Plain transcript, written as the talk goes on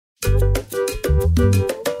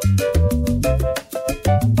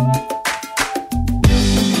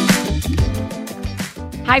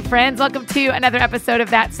Hi, friends. Welcome to another episode of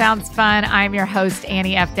That Sounds Fun. I'm your host,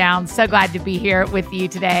 Annie F. Downs. So glad to be here with you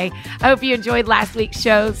today. I hope you enjoyed last week's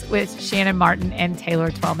shows with Shannon Martin and Taylor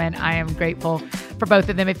Twellman. I am grateful for both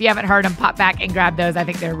of them. If you haven't heard them, pop back and grab those. I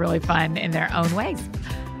think they're really fun in their own ways.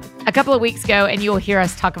 A couple of weeks ago, and you'll hear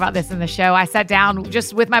us talk about this in the show, I sat down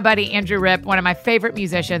just with my buddy Andrew Ripp, one of my favorite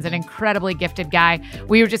musicians, an incredibly gifted guy.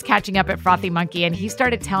 We were just catching up at Frothy Monkey, and he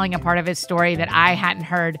started telling a part of his story that I hadn't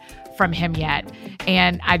heard from him yet.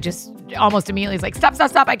 And I just almost immediately was like,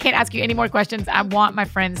 stop. I can't ask you any more questions. I want my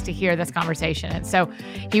friends to hear this conversation. And so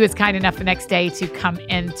he was kind enough the next day to come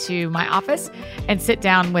into my office and sit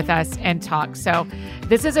down with us and talk. So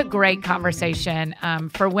this is a great conversation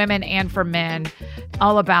for women and for men,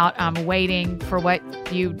 all about waiting for what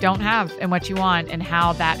you don't have and what you want and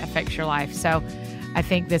how that affects your life. So I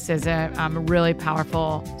think this is a really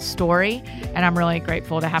powerful story, and I'm really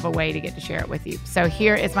grateful to have a way to get to share it with you. So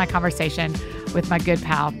here is my conversation with my good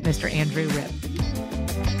pal, Mr. Andrew Ripp.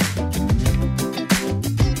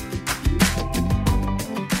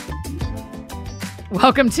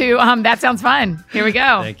 Welcome to That Sounds Fun. Here we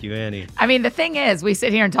go. Thank you, Annie. I mean, the thing is, we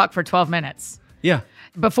sit here and talk for 12 minutes. Yeah.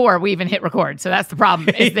 Before we even hit record. So that's the problem.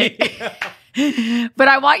 Is that But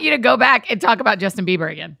I want you to go back and talk about Justin Bieber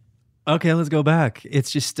again. Okay, let's go back. It's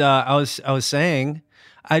just I was saying,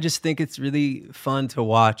 I just think it's really fun to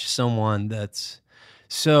watch someone that's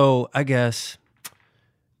so, I guess,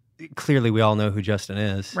 clearly we all know who Justin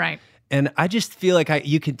is. Right. And I just feel like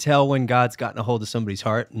you can tell when God's gotten a hold of somebody's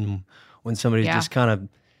heart and when somebody's just kind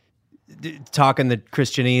of talking the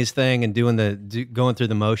Christianese thing and going through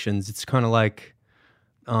the motions. It's kind of like,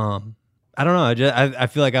 I don't know. I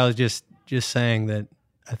feel like I was just saying that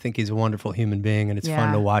I think he's a wonderful human being, and it's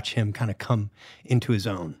fun to watch him kind of come into his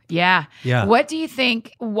own. Yeah. Yeah. What do you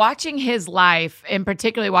think, watching his life, and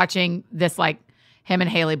particularly watching this, like him and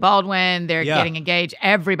Haley Baldwin, they're getting engaged,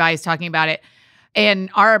 everybody's talking about it. And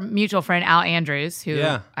our mutual friend, Al Andrews, who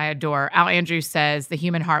I adore, Al Andrews says the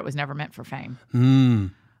human heart was never meant for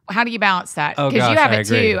fame. How do you balance that? Oh, Because you have it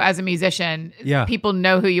agree. too as a musician. Yeah. People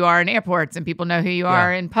know who you are in airports, and people know who you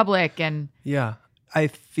are in public. And yeah, I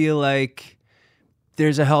feel like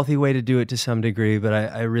there's a healthy way to do it to some degree, but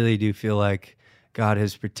I really do feel like God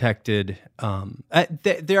has protected.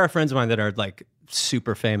 There are friends of mine that are like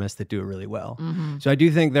super famous that do it really well. Mm-hmm. So I do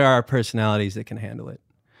think there are personalities that can handle it.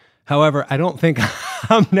 However, I don't think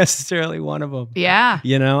I'm necessarily one of them. Yeah.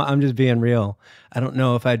 You know, I'm just being real. I don't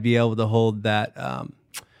know if I'd be able to hold that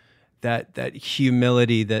that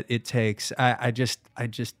humility that it takes. I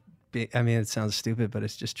mean, it sounds stupid, but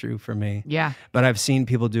it's just true for me. Yeah. But I've seen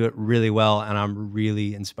people do it really well, and I'm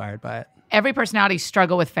really inspired by it. Every personality's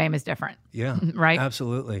struggle with fame is different. Yeah. Right?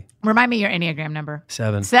 Absolutely. Remind me your Enneagram number.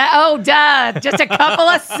 7. Duh. Just a couple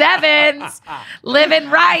of 7s. Living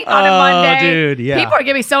right on a Monday. Dude, yeah. People are going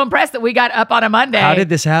to be so impressed that we got up on a Monday. How did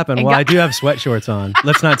this happen? Well, I do have sweat shorts on.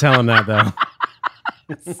 Let's not tell them that, though.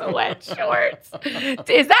 Sweat shorts.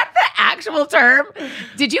 Is that the actual term?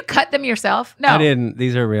 Did you cut them yourself? No. I didn't.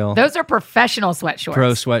 These are real. Those are professional sweat shorts.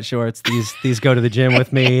 Pro sweat shorts. These go to the gym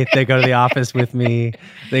with me. They go to the office with me.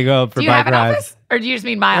 They go for do you bike have an rides. office? Or do you just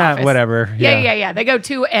mean my office? Whatever. Yeah. They go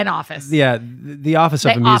to an office. Yeah, the office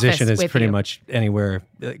of a musician is pretty much anywhere.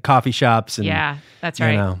 Coffee shops and that's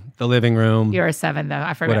right. You know, the living room. You're a 7 though.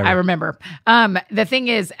 I forgot. Whatever. I remember. The thing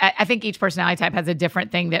is, I think each personality type has a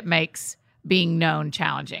different thing that makes being known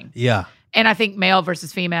challenging. Yeah. And I think male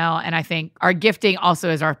versus female, and I think our gifting also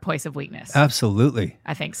is our place of weakness. Absolutely.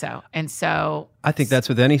 I think so. And so I think that's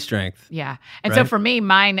with any strength. yeah. And so for me,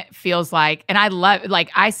 mine feels like, and I love, like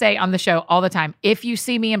I say on the show all the time, if you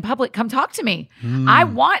see me in public, come talk to me.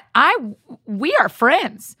 We are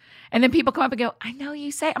friends. And then people come up and go, I know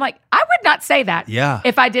you say, I'm like, I would not say that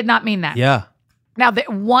if I did not mean that. Yeah. Now, the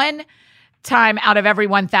one time out of every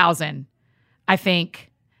 1,000, I think,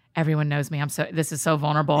 everyone knows me. This is so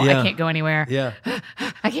vulnerable. Yeah. I can't go anywhere. Yeah.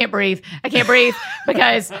 I can't breathe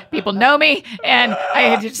because people know me and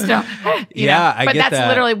I just don't, you know. I but get that's that.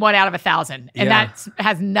 literally 1 out of 1,000. And Yeah. that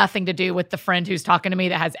has nothing to do with the friend who's talking to me.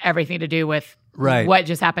 That has everything to do with Right. what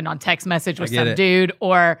just happened on text message with get some it. dude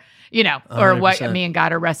or, you know, or what 100%. me and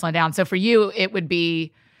God are wrestling down. So for you, it would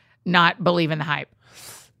be not believe in the hype.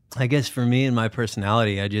 I guess for me and my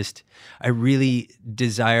personality, I really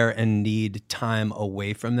desire and need time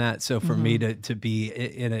away from that. So for me to be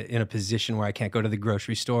in a position where I can't go to the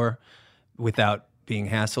grocery store without being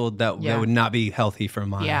hassled, that would not be healthy for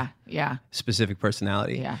my specific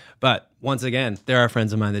personality. Yeah. But once again, there are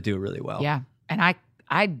friends of mine that do it really well. Yeah. And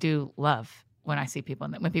I do love when I see people,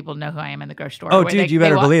 when people know who I am in the grocery store. Oh, dude, you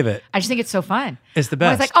better believe it. I just think it's so fun. It's the I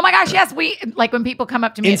best. was like, oh my gosh, yes, like when people come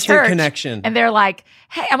up to me Instant at church connection. and they're like,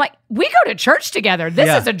 hey, I'm like, we go to church together.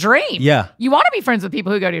 This is a dream. Yeah. You want to be friends with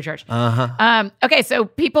people who go to your church. Okay, so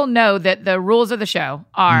people know that the rules of the show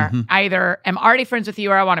are I either am already friends with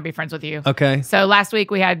you or I want to be friends with you. Okay. So last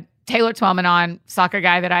week we had Taylor Twellman on, soccer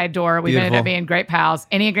guy that I adore. We've ended up being great pals.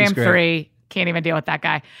 Enneagram 3, can't even deal with that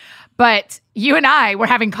guy. But you and I were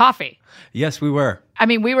having coffee. Yes, we were. I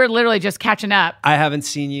mean, we were literally just catching up. I haven't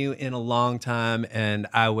seen you in a long time, and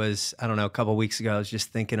I don't know, a couple of weeks ago, I was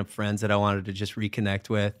just thinking of friends that I wanted to just reconnect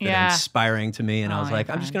with that are inspiring to me, and I was like,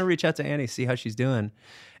 I'm just going to reach out to Annie, see how she's doing.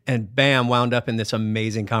 And bam, wound up in this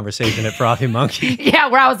amazing conversation at Frothy Monkey. Yeah,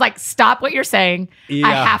 where I was like, stop what you're saying. Yeah.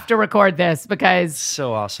 I have to record this because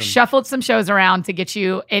so awesome. Shuffled some shows around to get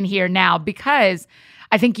you in here now because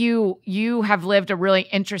I think you have lived a really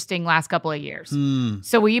interesting last couple of years.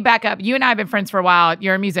 So will you back up? You and I have been friends for a while.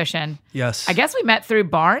 You're a musician. Yes. I guess we met through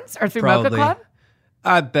Barnes or through Mocha Club.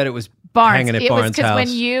 I bet it was Barnes. Hanging at Barnes' house.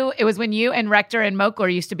 It was when you and Rector and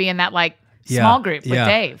Mokler used to be in that like small group with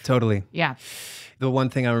Dave. Totally. Yeah. The one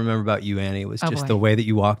thing I remember about you, Annie, was just the way that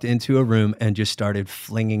you walked into a room and just started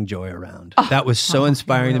flinging joy around. That was so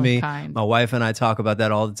inspiring to me. Kind. My wife and I talk about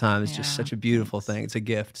that all the time. It's just such a beautiful thing. It's a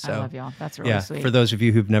gift. So I love y'all. That's really sweet. For those of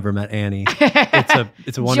you who've never met Annie, it's a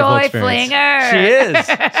wonderful joy experience. Flinger. She is,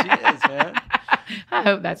 man. I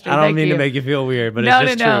hope that's true. I don't mean to make you feel weird, but it's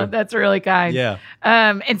just true. No, that's really kind. Yeah.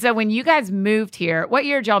 And so when you guys moved here, what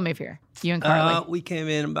year did y'all move here? You and Carly? We came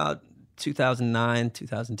in about 2009,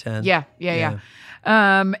 2010. Yeah.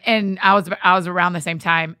 And I was around the same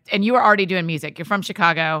time, and you were already doing music. You're from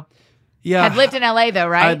Chicago. Yeah. Had lived in LA though,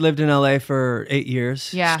 right? I'd lived in LA for 8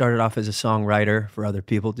 years. Yeah. Started off as a songwriter for other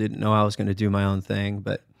people. Didn't know I was going to do my own thing.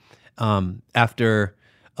 But after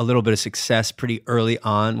a little bit of success pretty early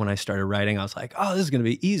on when I started writing, I was like, oh, this is going to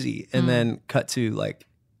be easy. And then cut to like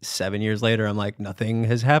 7 years later, I'm like, nothing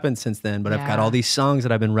has happened since then. But I've got all these songs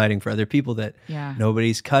that I've been writing for other people that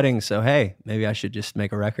nobody's cutting. So, hey, maybe I should just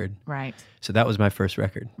make a record. Right. So that was my first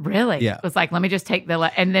record. Really? Yeah. It was like, let me just take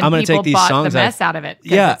and then I'm gonna people take these bought songs the mess out of it.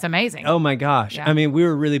 Yeah. It's amazing. Oh my gosh. Yeah. I mean, we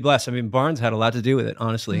were really blessed. I mean, Barnes had a lot to do with it,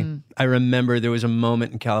 honestly. I remember there was a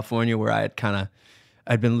moment in California where I'd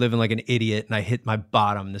been living like an idiot and I hit my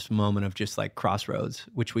bottom, this moment of just like crossroads,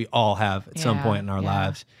 which we all have at some point in our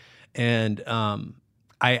lives. And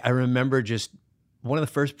I remember just one of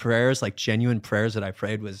the first prayers, like genuine prayers that I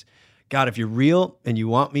prayed was, God, if you're real and you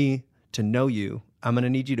want me to know you, I'm going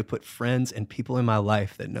to need you to put friends and people in my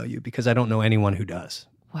life that know you because I don't know anyone who does.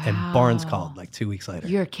 Wow. And Barnes called like 2 weeks later.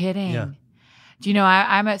 You're kidding. Yeah. Do you know,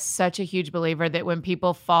 I'm such a huge believer that when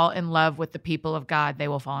people fall in love with the people of God, they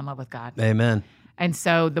will fall in love with God. Amen. And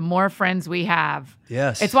so the more friends we have,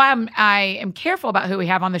 yes, it's why I am careful about who we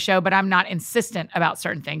have on the show, but I'm not insistent about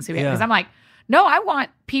certain things because I'm like, no, I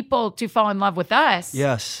want people to fall in love with us.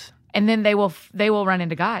 Yes. And then they will run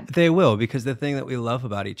into God. They will, because the thing that we love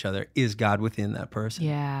about each other is God within that person.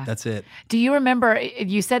 Yeah. That's it. Do you remember,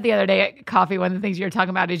 you said the other day at coffee, one of the things you were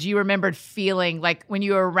talking about is you remembered feeling like when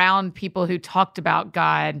you were around people who talked about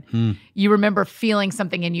God, you remember feeling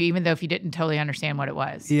something in you, even though if you didn't totally understand what it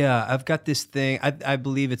was. Yeah, I've got this thing. I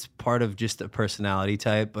believe it's part of just a personality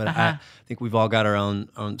type, but I think we've all got our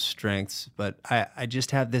own strengths. But I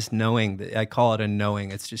just have this knowing, that I call it a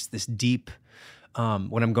knowing. It's just this deep,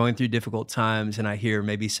 when I'm going through difficult times and I hear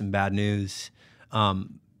maybe some bad news,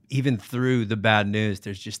 even through the bad news,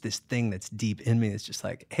 there's just this thing that's deep in me that's just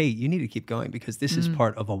like, hey, you need to keep going because this is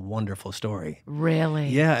part of a wonderful story. Really?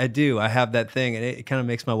 Yeah, I do. I have that thing, and it kind of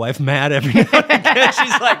makes my wife mad every now and again.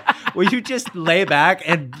 She's like, will you just lay back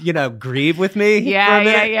and, grieve with me? Yeah. For a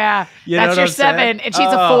minute? You know That's what your I'm 7, saying? and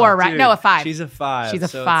she's a 4, right? Dude, No, a 5. She's a 5. She's a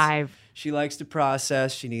 5. She likes to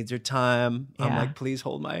process. She needs her time. Yeah. I'm like, please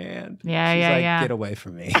hold my hand. She's like, get away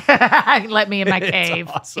from me. Let me in my cave.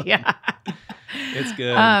 It's awesome. Yeah. It's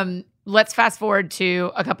good. Let's fast forward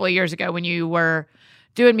to a couple of years ago when you were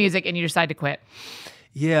doing music and you decided to quit.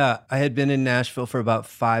 Yeah, I had been in Nashville for about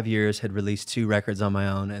 5 years, had released 2 records on my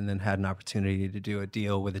own, and then had an opportunity to do a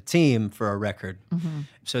deal with a team for a record.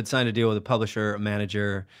 So I'd signed a deal with a publisher, a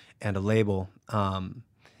manager, and a label.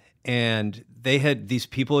 And these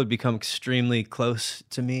people had become extremely close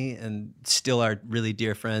to me and still are really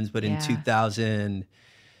dear friends. But in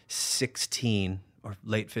 2016 or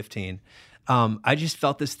late 15, I just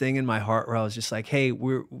felt this thing in my heart where I was just like, hey,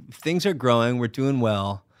 things are growing, we're doing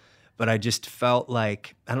well, but I just felt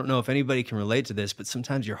like, I don't know if anybody can relate to this, but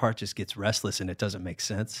sometimes your heart just gets restless and it doesn't make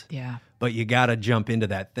sense. Yeah. But you got to jump into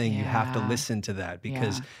that thing. You have to listen to that,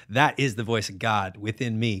 because that is the voice of God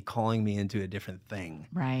within me calling me into a different thing.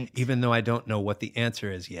 Right. Even though I don't know what the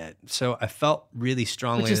answer is yet. So I felt really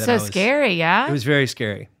strongly Which is that so scary, yeah? It was very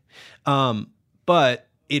scary. But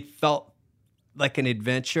it felt like an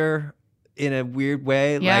adventure in a weird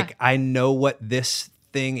way. Yeah. Like, I know what this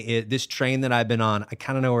thing is, this train that I've been on, I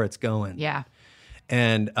kind of know where it's going. Yeah.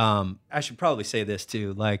 And I should probably say this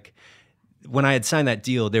too. Like, when I had signed that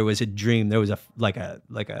deal, there was a dream. There was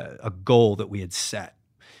a goal that we had set,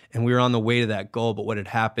 and we were on the way to that goal. But what had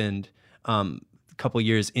happened a couple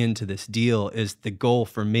years into this deal is the goal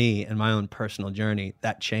for me and my own personal journey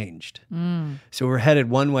that changed. So we're headed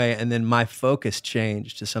one way, and then my focus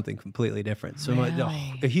changed to something completely different. So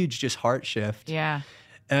a huge just heart shift. Yeah.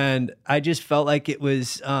 And I just felt like it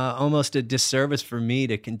was almost a disservice for me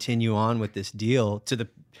to continue on with this deal to the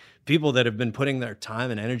people that have been putting their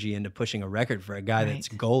time and energy into pushing a record for a guy that's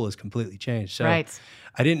goal has completely changed. So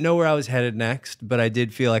I didn't know where I was headed next, but I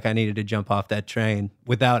did feel like I needed to jump off that train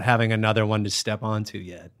without having another one to step onto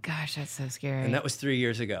yet. Gosh, that's so scary. And that was 3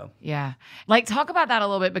 years ago. Yeah. Like, talk about that a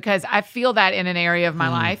little bit, because I feel that in an area of my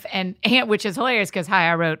life, and which is hilarious because,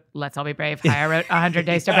 I wrote Let's All Be Brave. I wrote 100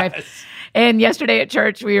 Days to Brave. And yesterday at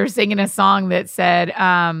church, we were singing a song that said,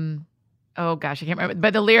 oh gosh, I can't remember.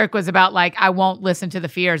 But the lyric was about, like, I won't listen to the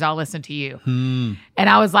fears, I'll listen to you. And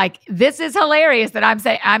I was like, this is hilarious that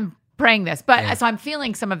I'm praying this. But so I'm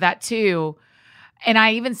feeling some of that too. And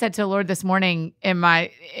I even said to the Lord this morning when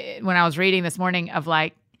I was reading this morning, of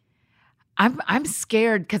like, I'm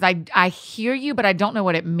scared because I hear you, but I don't know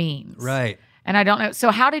what it means. Right. And I don't know. So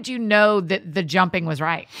how did you know that the jumping was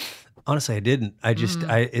right? Honestly, I didn't. I just,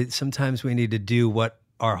 sometimes we need to do what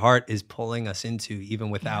our heart is pulling us into, even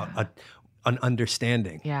without an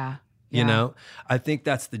understanding. Yeah. You know, I think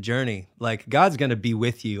that's the journey. Like, God's going to be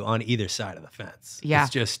with you on either side of the fence. Yeah.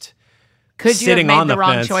 It's just could you have made the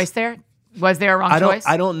wrong choice there? Was there a wrong choice?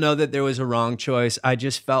 I don't know that there was a wrong choice. I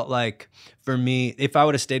just felt like, for me, if I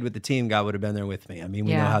would have stayed with the team, God would have been there with me. I mean,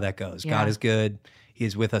 we know how that goes. God is good. He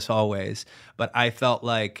is with us always. But I felt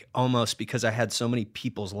like, almost because I had so many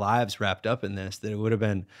people's lives wrapped up in this, that it would have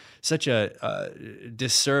been such a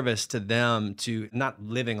disservice to them to not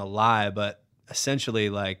living a lie, but essentially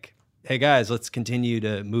like, hey guys, let's continue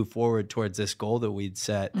to move forward towards this goal that we'd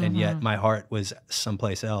set. And yet my heart was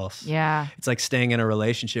someplace else. Yeah. It's like staying in a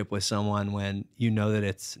relationship with someone when you know that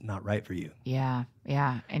it's not right for you. Yeah.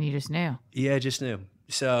 Yeah. And you just knew. Yeah, I just knew.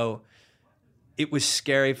 So it was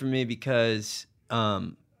scary for me because,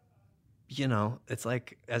 you know, it's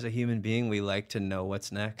like, as a human being, we like to know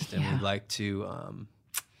what's next, and we'd like to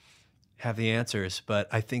have the answers. But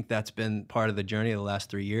I think that's been part of the journey of the last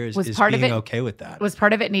 3 years, is being okay with that. Was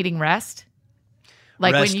part of it needing rest?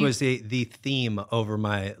 Like, rest was the theme over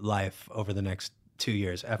my life over the next 2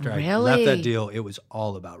 years. After Really? I left that deal, it was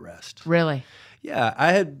all about rest. Really? Yeah,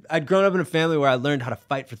 I'd grown up in a family where I learned how to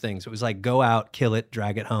fight for things. It was like, go out, kill it,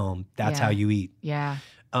 drag it home. That's how you eat. Yeah.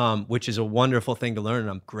 Which is a wonderful thing to learn, and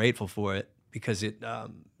I'm grateful for it, because it,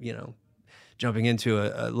 you know, jumping into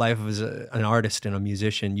a life as an artist and a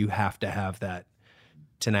musician, you have to have that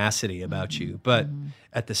tenacity about you. But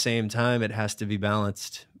at the same time, it has to be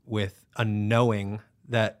balanced with a knowing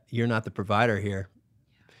that you're not the provider here.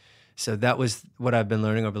 So that was what I've been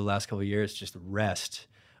learning over the last couple of years, just rest.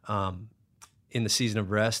 In the season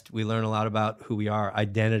of rest, we learn a lot about who we are,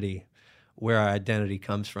 identity, where our identity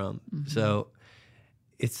comes from. So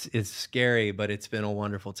it's scary, but it's been a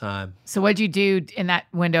wonderful time. So what'd you do in that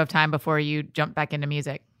window of time before you jumped back into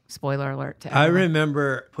music? Spoiler alert to everyone. I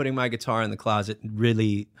remember putting my guitar in the closet,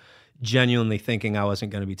 really genuinely thinking I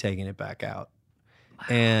wasn't going to be taking it back out. Wow,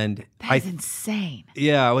 and that's insane.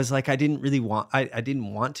 Yeah, I was like, I didn't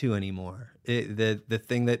want to anymore. The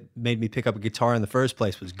thing that made me pick up a guitar in the first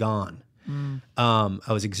place was gone. I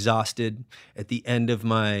was exhausted. At the end of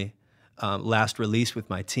my last release with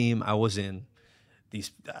my team, I was in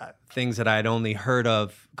these things that I had only heard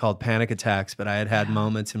of called panic attacks, but I had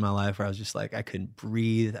moments in my life where I was just like, I couldn't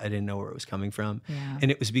breathe. I didn't know where it was coming from. Yeah. And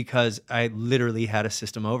it was because I literally had a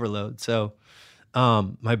system overload. So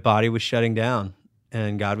my body was shutting down,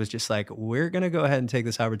 and God was just like, we're going to go ahead and take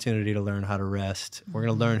this opportunity to learn how to rest. We're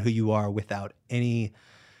going to learn who you are without any,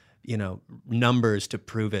 numbers to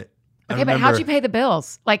prove it. Okay, but how'd you pay the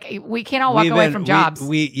bills? Like, we can't all walk away from jobs.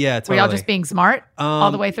 Yeah, totally. Were y'all just being smart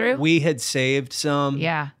all the way through? We had saved some.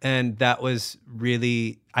 Yeah. And that was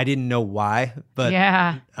really, I didn't know why, but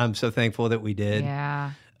I'm so thankful that we did.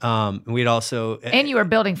 Yeah. We'd also... And you were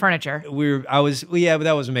building furniture. But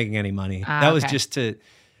that wasn't making any money. That was just to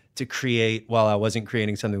to create while I wasn't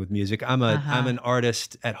creating something with music. I'm an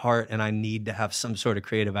artist at heart, and I need to have some sort of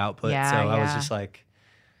creative output. Yeah, so I was yeah. just like,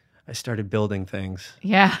 I started building things.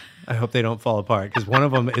 Yeah. I hope they don't fall apart, because one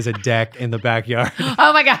of them is a deck in the backyard.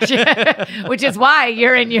 Oh my gosh. Which is why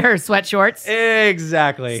you're in your sweat shorts.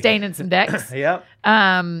 Exactly. Staining some decks. Yep.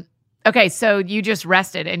 Okay, so you just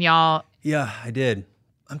rested and y'all. Yeah, I did.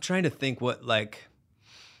 I'm trying to think what like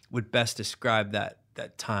would best describe that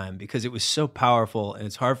time, because it was so powerful, and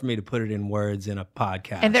it's hard for me to put it in words in a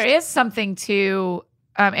podcast. And there is something to,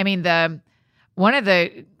 one of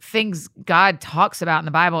the things God talks about in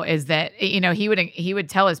the Bible is that, he would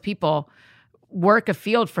tell his people, work a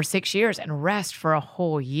field for 6 years and rest for a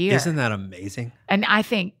whole year. Isn't that amazing? And I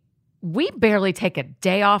think we barely take a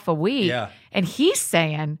day off a week. Yeah. And he's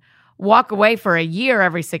saying, walk away for a year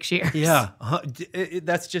every 6 years. Yeah.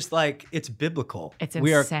 That's just like, it's biblical. It's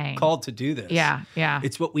We insane. are called to do this. Yeah.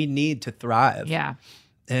 It's what we need to thrive. Yeah.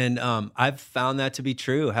 And I've found that to be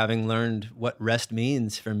true, having learned what rest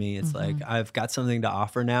means for me. It's like, I've got something to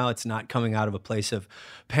offer now. It's not coming out of a place of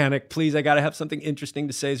panic. Please, I got to have something interesting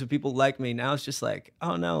to say so people like me. Now it's just like,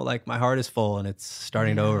 oh no, like my heart is full and it's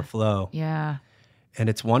starting to overflow. Yeah. And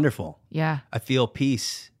it's wonderful. Yeah. I feel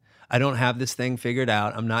peace. I don't have this thing figured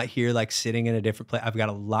out. I'm not here like sitting in a different place. I've got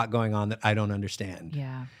a lot going on that I don't understand.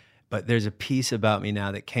 Yeah. But there's a piece about me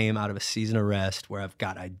now that came out of a season of rest where I've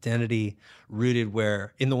got identity rooted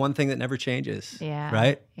in the one thing that never changes. Yeah.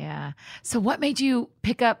 Right? Yeah. So what made you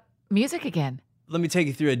pick up music again? Let me take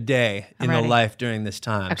you through a day in ready. the life during this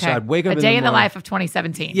time. Okay. So I'd wake up a day in the life of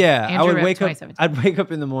 2017. Yeah. Andrew I would Ripp, wake up. 2017. I'd wake up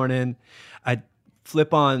in the morning. I'd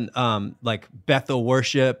flip on like Bethel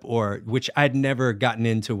worship, which I'd never gotten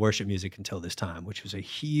into worship music until this time, which was a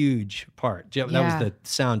huge part. That was the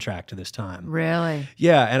soundtrack to this time. Really?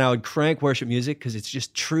 Yeah, and I would crank worship music because it's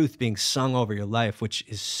just truth being sung over your life, which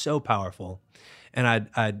is so powerful. And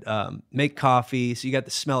I'd make coffee, so you got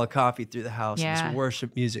the smell of coffee through the house, and this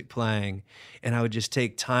worship music playing, and I would just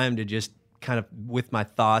take time to just kind of with my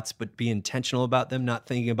thoughts, but be intentional about them, not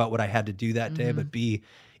thinking about what I had to do that day, but be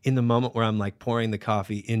in the moment where I'm like pouring the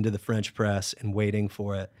coffee into the French press and waiting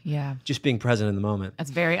for it. Yeah. Just being present in the moment. That's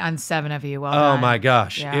very unseven of you. Well Oh done. my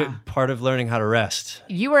gosh. Yeah. Part of learning how to rest.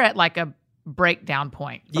 You were at like a breakdown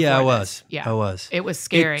point. Yeah, I before was. this. Yeah. I was. It was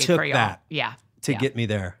scary It took for y'all. that Yeah. to get me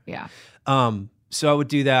there. Yeah. So I would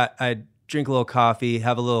do that. I'd drink a little coffee,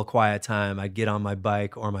 have a little quiet time. I'd get on my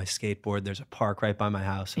bike or my skateboard. There's a park right by my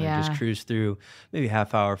house, and I'd just cruise through, maybe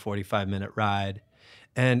half hour, 45-minute ride.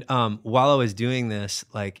 And while I was doing this,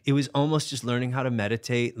 like it was almost just learning how to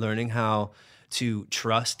meditate, learning how to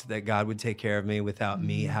trust that God would take care of me without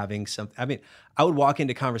me having something. I mean, I would walk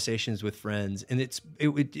into conversations with friends, and it's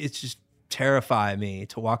just terrify me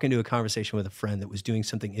to walk into a conversation with a friend that was doing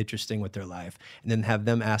something interesting with their life, and then have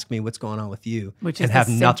them ask me what's going on with you, Which is and have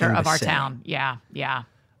the nothing center to of our say. town. Yeah. Yeah.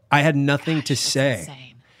 I had nothing to That's say.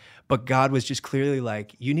 insane. But God was just clearly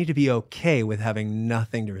like, you need to be okay with having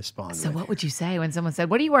nothing to respond So with. what would you say when someone said,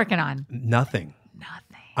 what are you working on? Nothing.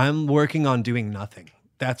 Nothing. I'm working on doing nothing.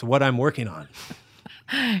 That's what I'm working on.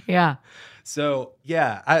 Yeah. So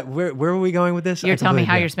yeah, where were we going with this? You're I telling me completely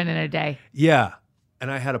how forgot. you're spending a day. Yeah, and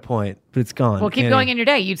I had a point, but it's gone. Well, keep Annie. going in your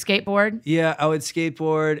day. You'd skateboard. Yeah, I would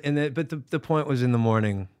skateboard, but the point was in the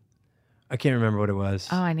morning. I can't remember what it was.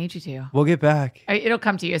 Oh, I need you to. We'll get back. It'll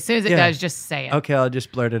come to you. As soon as it Yeah. does, just say it. Okay, I'll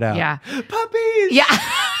just blurt it out. Yeah. Puppies. Yeah.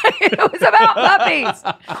 It was about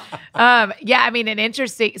puppies. Yeah, I mean, an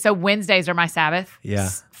interesting. So Wednesdays are my Sabbath. Yeah.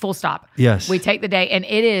 Full stop. Yes. We take the day, and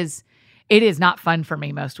it is not fun for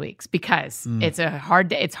me most weeks because it's a hard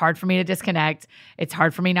day. It's hard for me to disconnect. It's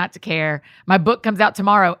hard for me not to care. My book comes out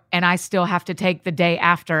tomorrow, and I still have to take the day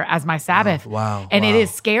after as my Sabbath. Wow. And it wow.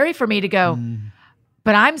 is scary for me to go,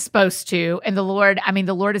 but I'm supposed to. And the Lord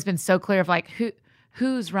has been so clear of like,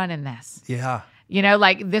 who's running this? Yeah. You know,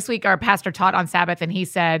 like this week our pastor taught on Sabbath, and he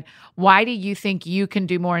said, why do you think you can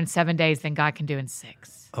do more in 7 days than God can do in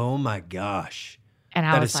 6? Oh my gosh. And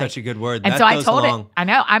I That was is like, such a good word. and That so I goes told long. it. I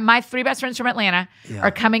know. My 3 best friends from Atlanta Yeah.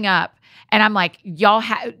 are coming up, and I'm like, y'all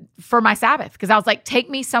for my Sabbath, because I was like, take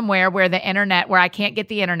me somewhere where I can't get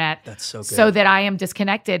the internet. That's so good. So that I am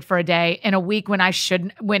disconnected for a day in a week when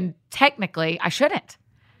technically I shouldn't.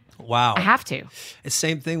 Wow. I have to. It's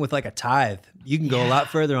same thing with like a tithe. You can go a lot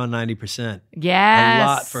further on 90%. Yes. A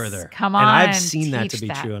lot further. Come on. And I've seen that to teach be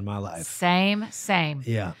that. true in my life. Same.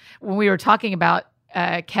 Yeah. When we were talking about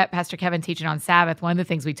Pastor Kevin teaching on Sabbath, one of the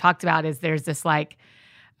things we talked about is there's this like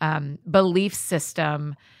belief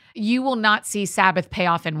system. You will not see Sabbath pay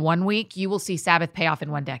off in 1 week. You will see Sabbath pay off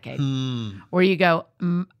in 1 decade. Where you go,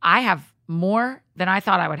 I have more than I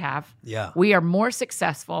thought I would have. Yeah. We are more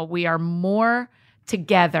successful. We are more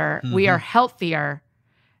together. We are healthier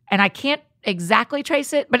And I can't exactly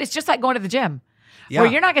trace it, but it's just like going to the gym. Yeah.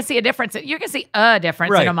 Where you're not going to see a difference. You're going to see a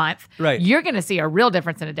difference in a month. Right. You're going to see a real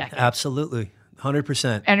difference in a decade. Absolutely.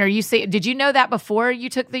 100%. And did you know that before you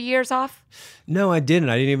took the years off? No, I didn't.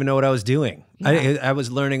 I didn't even know what I was doing. Yeah. I was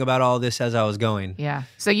learning about all this as I was going. Yeah.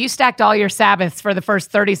 So you stacked all your Sabbaths for the first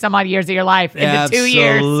 30 some odd years of your life into 2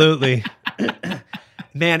 years. Absolutely.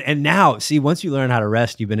 Man, and now, see, once you learn how to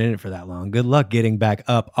rest, you've been in it for that long. Good luck getting back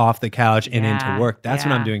up off the couch and into work. That's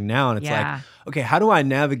what I'm doing now. And it's like, okay, how do I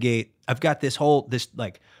navigate? I've got this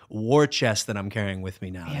like war chest that I'm carrying with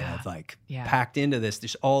me now that I've like packed into this.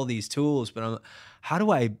 There's all these tools, but how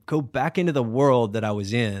do I go back into the world that I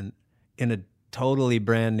was in a totally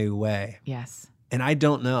brand new way? Yes. And I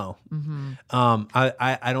don't know. Mm-hmm.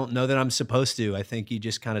 I don't know that I'm supposed to. I think you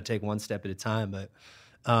just kind of take one step at a time. But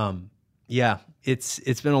yeah,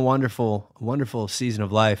 it's been a wonderful season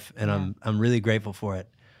of life, and I'm really grateful for it.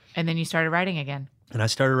 And then you started writing again. And I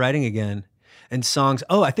started writing again. And songs.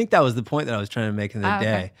 Oh, I think that was the point that I was trying to make in the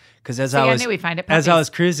day. Because I knew we'd find it. As I was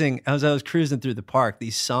cruising through the park,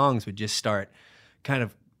 these songs would just start kind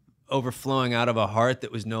of overflowing out of a heart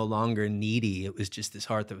that was no longer needy. It was just this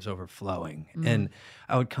heart that was overflowing. And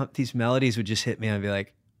these melodies would just hit me, and I'd be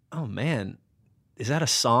like, oh man, is that a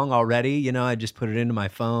song already? You know, I just put it into my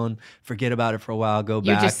phone, forget about it for a while, go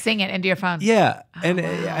back. You just sing it into your phone. Yeah. Oh, and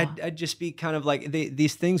wow. I'd just be kind of like,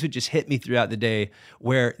 these things would just hit me throughout the day,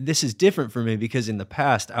 where this is different for me because in the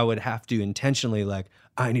past I would have to intentionally like,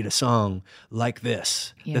 I need a song like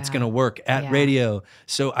this that's going to work at radio.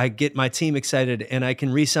 So I get my team excited and I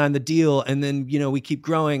can re-sign the deal. And then, you know, we keep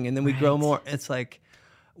growing and then we grow more. It's like,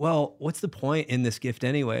 well, what's the point in this gift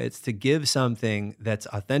anyway? It's to give something that's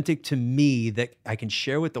authentic to me that I can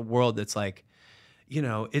share with the world. That's like, you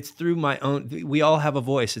know, it's through my own, we all have a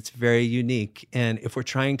voice. It's very unique. And if we're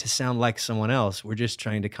trying to sound like someone else, we're just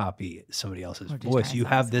trying to copy somebody else's voice. You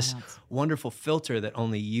have this wonderful filter that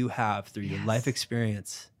only you have through your life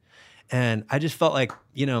experience. And I just felt like,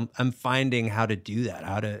 you know, I'm finding how to do that,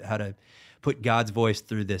 how to put God's voice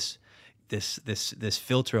through this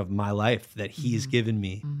filter of my life that he's given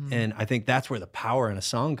me. And I think that's where the power in a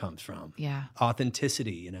song comes from. Yeah.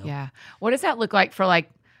 Authenticity, you know? Yeah. What does that look like for like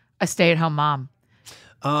a stay-at-home mom?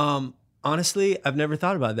 Honestly, I've never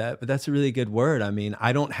thought about that, but that's a really good word. I mean,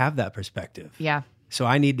 I don't have that perspective. Yeah. So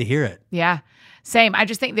I need to hear it. Yeah. Same. I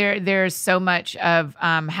just think there's so much of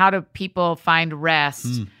how do people find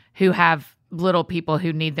rest who have little people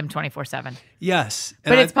who need them 24/7. Yes.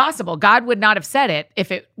 But it's possible. God would not have said it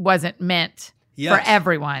if it wasn't meant for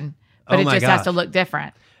everyone, but it just has to look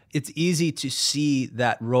different. It's easy to see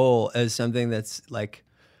that role as something that's like,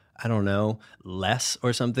 I don't know, less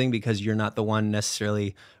or something because you're not the one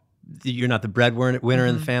necessarily, you're not the breadwinner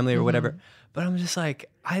in the family or whatever. But I'm just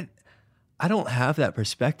like, I don't have that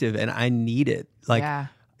perspective and I need it. Like I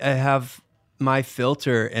have my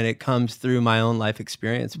filter and it comes through my own life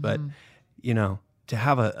experience, but you know, to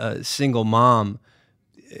have a single mom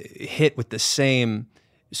hit with the same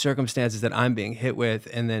circumstances that I'm being hit with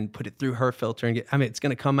and then put it through her filter and it's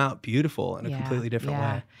going to come out beautiful in a completely different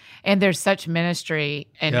way. And there's such ministry,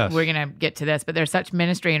 and we're going to get to this, but there's such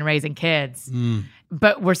ministry in raising kids.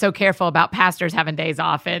 But we're so careful about pastors having days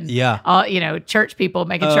off and all, you know, church people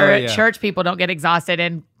making sure church people don't get exhausted,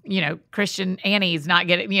 and you know, Christian Annie's not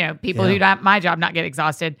getting, you know, people who don't my job not get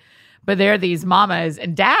exhausted. But there are these mamas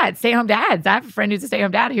and dads, stay-at-home dads. I have a friend who's a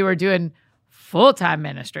stay-at-home dad who are doing full-time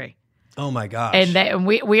ministry. Oh my gosh. And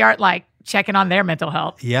we aren't like checking on their mental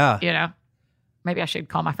health. Yeah. You know, maybe I should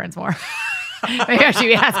call my friends more. Maybe I should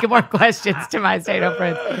be asking more questions to my stay-at-home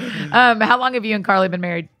friends. How long have you and Carly been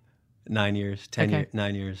married? 9 years, 10 years,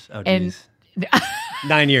 9 years. Oh, geez.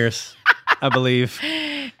 9 years, I believe.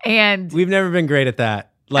 And we've never been great at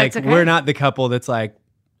that. Like, we're not the couple that's like,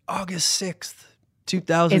 August 6th,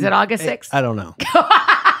 2000. Is it August 6th? I don't know.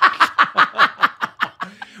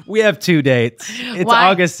 We have 2 dates. It's Why?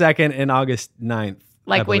 August 2nd and August 9th.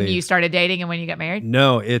 Like when you started dating and when you got married?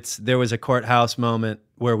 No, there was a courthouse moment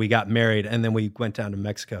where we got married and then we went down to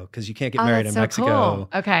Mexico because you can't get married in Mexico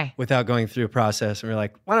without going through a process. And we're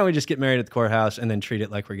like, why don't we just get married at the courthouse and then treat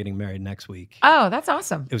it like we're getting married next week? Oh, that's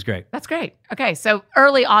awesome. It was great. That's great. Okay, so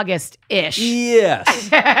early August-ish. Yes.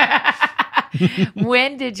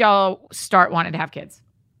 When did y'all start wanting to have kids?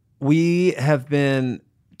 We have been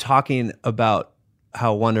talking about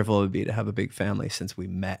how wonderful it would be to have a big family since we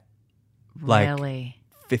met. Really?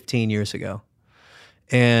 15 years ago.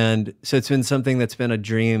 And so it's been something that's been a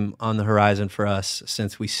dream on the horizon for us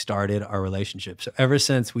since we started our relationship. So ever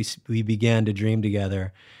since we began to dream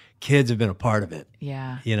together, kids have been a part of it.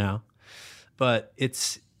 Yeah. You know? But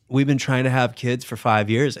we've been trying to have kids for 5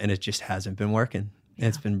 years and it just hasn't been working. Yeah.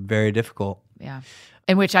 It's been very difficult. Yeah.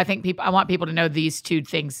 In which I think I want people to know these two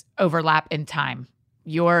things overlap in time.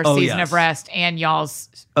 Your season of rest and y'all's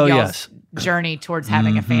journey towards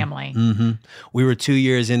having a family. Mm-hmm. We were 2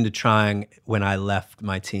 years into trying when I left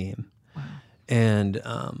my team. Wow. And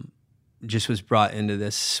just was brought into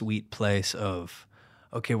this sweet place of,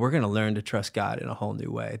 okay, we're going to learn to trust God in a whole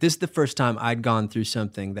new way. This is the first time I'd gone through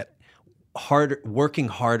something that working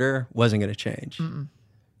harder wasn't going to change. Mm-mm.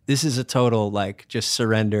 This is a total, like, just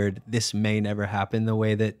surrendered. This may never happen the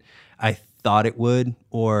way that I thought it would,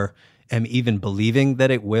 or am even believing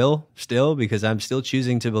that it will still, because I'm still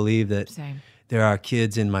choosing to believe that there are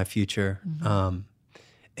kids in my future. Mm-hmm.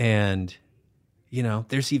 And, you know,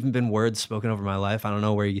 there's even been words spoken over my life. I don't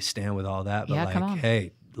know where you stand with all that, but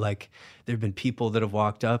hey, like, there have been people that have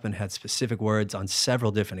walked up and had specific words on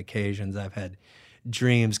several different occasions. I've had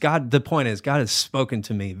dreams. The point is, God has spoken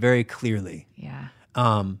to me very clearly. Yeah.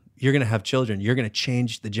 You're going to have children. You're going to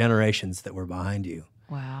change the generations that were behind you.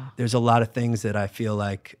 Wow. There's a lot of things that I feel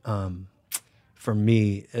like, for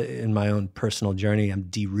me, in my own personal journey, I'm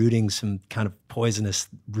derooting some kind of poisonous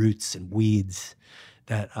roots and weeds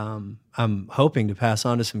that I'm hoping to pass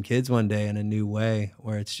on to some kids one day in a new way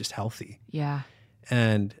where it's just healthy. Yeah.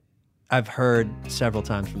 And I've heard several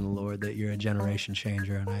times from the Lord that you're a generation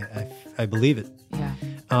changer, and I believe it. Yeah.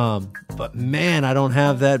 But man, I don't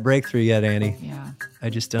have that breakthrough yet, Annie. Yeah. I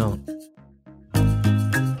just don't.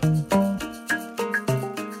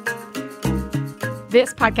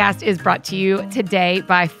 This podcast is brought to you today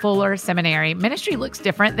by Fuller Seminary. Ministry looks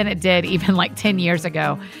different than it did even like 10 years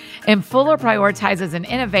ago. And Fuller prioritizes an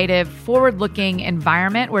innovative, forward-looking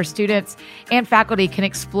environment where students and faculty can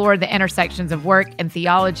explore the intersections of work and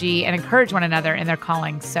theology and encourage one another in their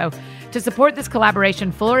callings. So to support this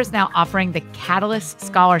collaboration, Fuller is now offering the Catalyst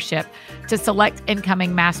Scholarship to select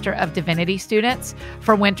incoming Master of Divinity students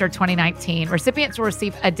for winter 2019. Recipients will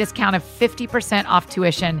receive a discount of 50% off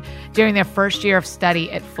tuition during their first year of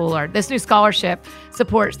study at Fuller. This new scholarship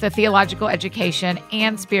supports the theological education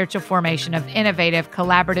and spiritual formation of innovative,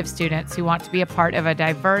 collaborative students who want to be a part of a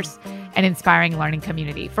diverse and inspiring learning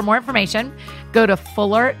community. For more information, go to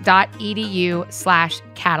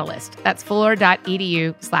fuller.edu/catalyst. That's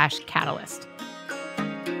fuller.edu/catalyst.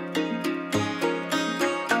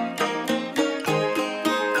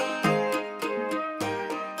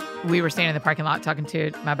 We were standing in the parking lot talking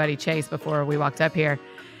to my buddy Chase before we walked up here.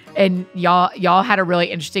 And y'all had a really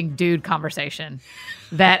interesting dude conversation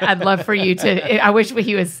that I'd love for you to, I wish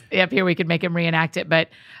he was up here, we could make him reenact it, but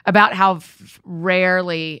about how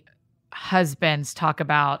rarely husbands talk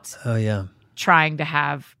about trying to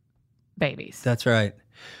have babies. That's right.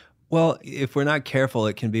 Well, if we're not careful,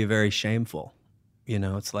 it can be very shameful. You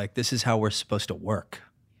know, it's like, this is how we're supposed to work.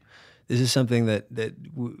 This is something that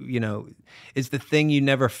you know, is the thing you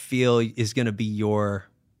never feel is going to be your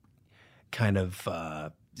kind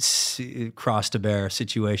of cross to bear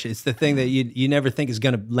situation. It's the thing that you never think is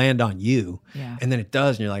going to land on you. Yeah. And then it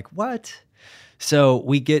does. And you're like, what? So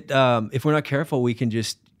we get, if we're not careful, we can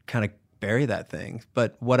just kind of bury that thing.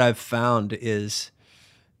 But what I've found is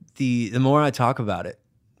the more I talk about it,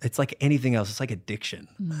 it's like anything else. It's like addiction.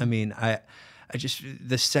 Mm-hmm. I mean, I just,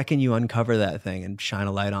 the second you uncover that thing and shine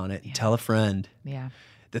a light on it and tell a friend,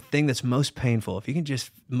 the thing that's most painful, if you can just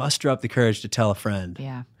muster up the courage to tell a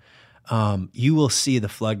friend, you will see the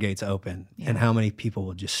floodgates open and how many people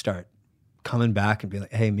will just start coming back and be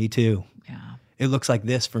like, hey, me too. Yeah. It looks like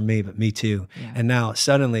this for me, but me too. Yeah. And now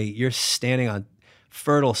suddenly you're standing on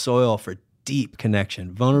fertile soil for deep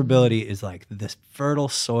connection. Vulnerability is like this fertile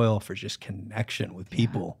soil for just connection with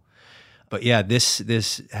people. But yeah,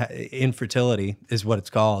 this infertility is what it's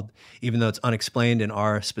called. Even though it's unexplained in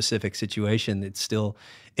our specific situation, it's still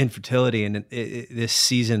infertility. And this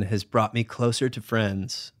season has brought me closer to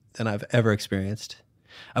friends than I've ever experienced.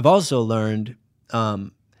 I've also learned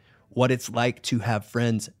what it's like to have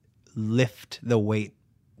friends lift the weight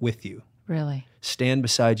with you. Really? Stand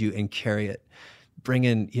beside you and carry it. Bring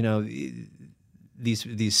in, you know,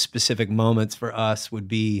 these specific moments for us would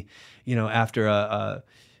be, you know, after a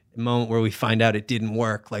moment where we find out it didn't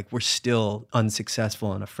work, like we're still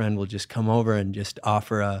unsuccessful, and a friend will just come over and just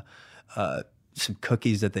offer some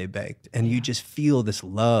cookies that they baked, and you just feel this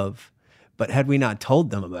love. But had we not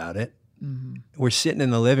told them about it, we're sitting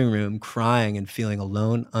in the living room crying and feeling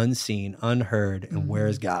alone, unseen, unheard, and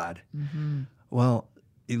where's God? Well,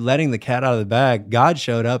 letting the cat out of the bag, God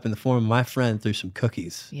showed up in the form of my friend through some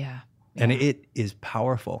cookies. Yeah. And it is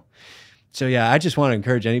powerful. So I just want to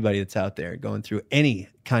encourage anybody that's out there going through any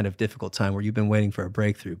kind of difficult time where you've been waiting for a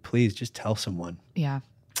breakthrough, please just tell someone. Yeah.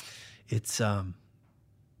 It's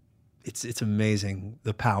amazing,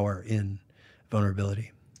 the power in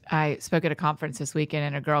vulnerability. I spoke at a conference this weekend,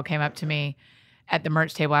 and a girl came up to me at the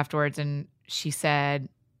merch table afterwards, and she said,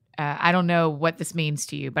 I don't know what this means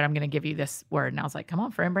to you, but I'm going to give you this word. And I was like, come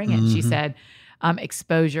on, friend, bring it. She said,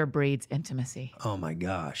 exposure breeds intimacy. Oh my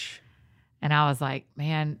gosh. And I was like,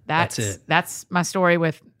 man, that's it. That's my story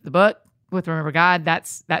with the book, with Remember God.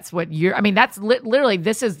 That's what you're, I mean, that's literally,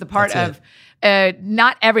 this is the part of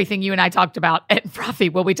not everything you and I talked about at Frothy,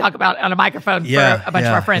 what we talk about on a microphone for a bunch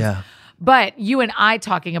of our friends. Yeah. But you and I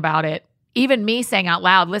talking about it, even me saying out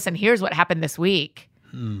loud, listen, here's what happened this week.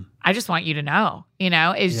 I just want you to know,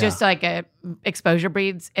 it's just like a exposure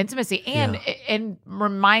breeds intimacy and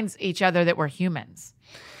reminds each other that we're humans.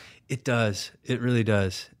 It does. It really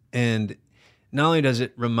does. And not only does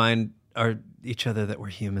it remind each other that we're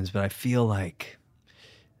humans, but I feel like,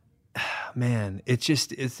 man,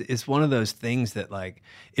 it's one of those things that like,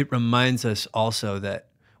 it reminds us also that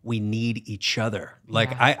we need each other.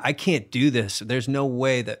 Like I can't do this. There's no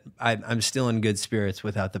way that I'm still in good spirits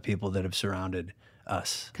without the people that have surrounded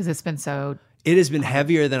us. Because it has been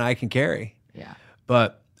heavier than I can carry. Yeah.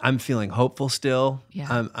 But I'm feeling hopeful still.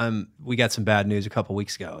 Yeah. We got some bad news a couple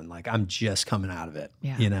weeks ago, and like I'm just coming out of it.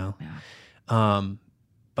 Yeah. Yeah.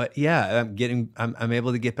 But yeah, I'm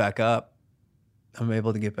able to get back up.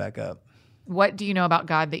 What do you know about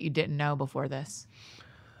God that you didn't know before this?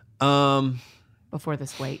 Before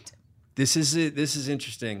this weight? This is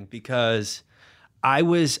interesting because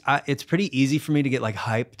it's pretty easy for me to get like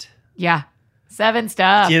hyped. Yeah. 7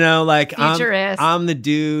 stuff. Like Futurist. I'm the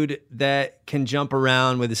dude that can jump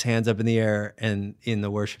around with his hands up in the air and in the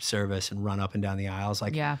worship service and run up and down the aisles.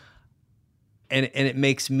 Like, yeah. And it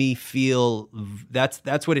makes me feel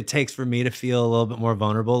that's what it takes for me to feel a little bit more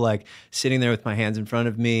vulnerable. Like sitting there with my hands in front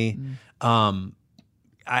of me.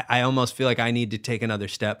 I almost feel like I need to take another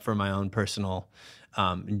step for my own personal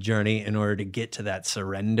journey in order to get to that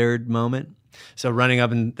surrendered moment. So running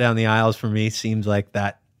up and down the aisles for me seems like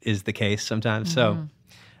that is the case sometimes. So,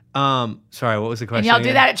 sorry, what was the question? And y'all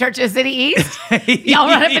do that at Church of City East? Y'all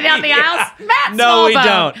run up and down the aisles? Matt No, Smallbone. we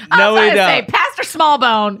don't. No, we don't. Say, Pastor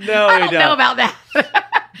Smallbone. No, I we don't know about that.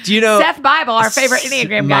 Do you know Seth Bible, our favorite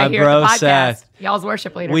Enneagram guy here at the podcast, Seth, y'all's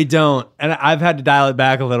worship leader? We don't. And I've had to dial it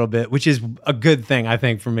back a little bit, which is a good thing, I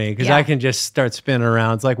think, for me, because I can just start spinning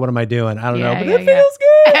around. It's like, what am I doing? I don't know, but it feels good.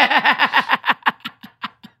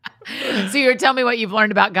 So you're telling me what you've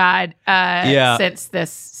learned about God since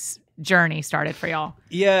this journey started for y'all.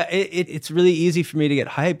 Yeah, it's really easy for me to get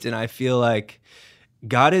hyped, and I feel like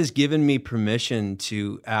God has given me permission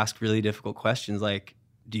to ask really difficult questions like,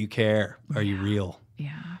 do you care? Are you real?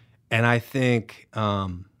 Yeah. And I think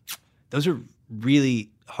those are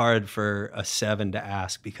really hard for a 7 to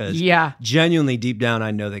ask because genuinely deep down,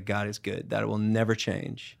 I know that God is good, that it will never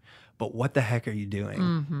change. But what the heck are you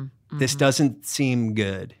doing? This doesn't seem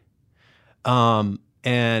good.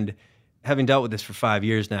 And having dealt with this for 5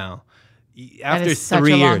 years now, after that is 3 years, such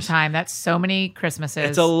a long time. That's so many Christmases.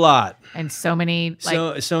 It's a lot, and so many,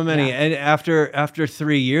 so many. Yeah. And after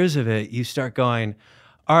 3 years of it, you start going,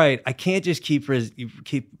 all right, I can't just keep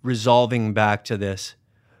resolving back to this.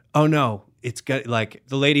 Oh no, it's got like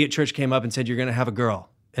the lady at church came up and said you're going to have a girl,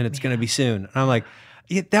 and it's going to be soon. And I'm like,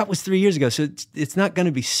 yeah, that was 3 years ago, so it's not going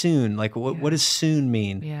to be soon. Like, what does soon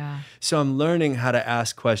mean? Yeah. So I'm learning how to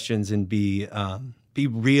ask questions and be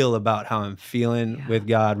real about how I'm feeling with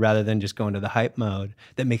God, rather than just going to the hype mode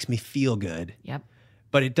that makes me feel good. Yep.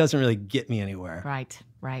 But it doesn't really get me anywhere.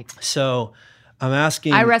 Right. So I'm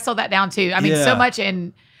asking. I wrestled that down too. I mean, so much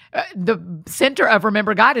in the center of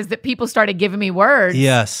Remember God is that people started giving me words.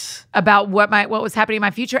 Yes. About what was happening in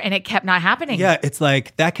my future, and it kept not happening. Yeah, it's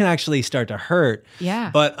like that can actually start to hurt.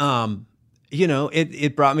 Yeah. But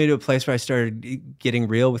it brought me to a place where I started getting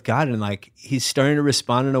real with God, and like He's starting to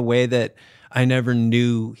respond in a way that I never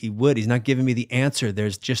knew He would. He's not giving me the answer.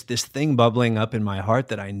 There's just this thing bubbling up in my heart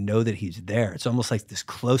that I know that He's there. It's almost like this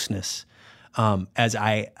closeness. As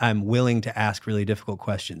I'm willing to ask really difficult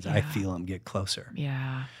questions, I feel Him get closer.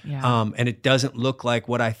 Yeah. And it doesn't look like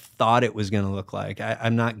what I thought it was going to look like.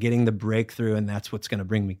 I'm not getting the breakthrough, and that's what's going to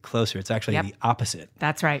bring me closer. It's actually the opposite.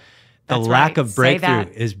 That's right. The lack of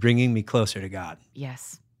breakthrough is bringing me closer to God.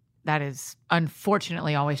 Yes. That is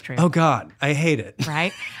unfortunately always true. Oh God, I hate it.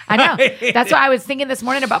 Right? I know. That's what I was thinking this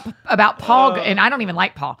morning about Paul, and I don't even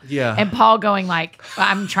like Paul. Yeah. And Paul going like,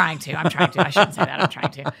 I'm trying to. I shouldn't say that. I'm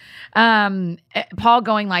trying to. Paul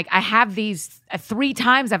going like, I have these 3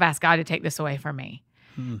 times I've asked God to take this away from me.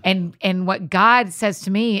 And what God says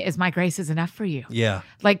to me is, my grace is enough for you. Yeah.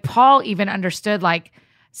 Like Paul even understood like,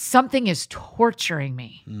 something is torturing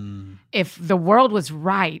me. If the world was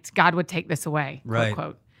right, God would take this away, quote,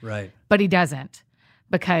 quote. Right. But He doesn't.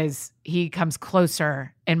 because he comes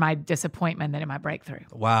closer in my disappointment than in my breakthrough.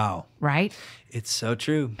 Wow. Right? It's so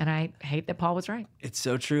true. And I hate that Paul was right. It's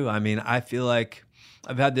so true. I mean, I feel like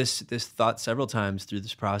I've had this thought several times through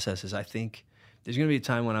this process is I think there's going to be a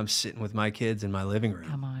time when I'm sitting with my kids in my living room.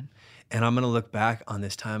 Come on. And I'm going to look back on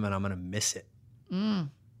this time and I'm going to miss it.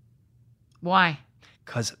 Why?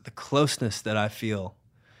 Because the closeness that I feel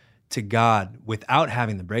to God without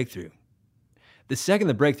having the breakthrough. The second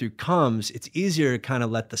the breakthrough comes, it's easier to kind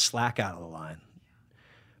of let the slack out of the line.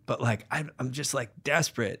 But like, I'm just like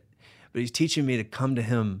desperate. But he's teaching me to come to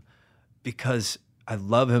him because I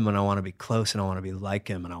love him and I want to be close and I want to be like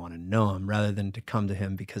him and I want to know him rather than to come to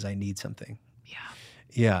him because I need something. Yeah.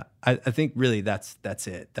 Yeah. I think really that's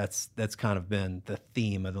it. That's kind of been the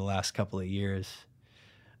theme of the last couple of years.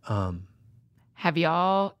 Have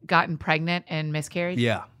y'all gotten pregnant and miscarried?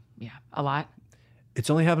 Yeah. Yeah. A lot? It's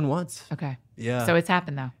only happened once. Okay. Yeah. So it's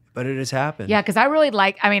happened though. But it has happened. Yeah, because I really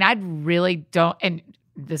don't, and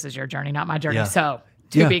this is your journey, not my journey. Yeah. So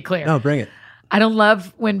to be clear. No, bring it. I don't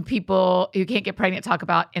love when people who can't get pregnant talk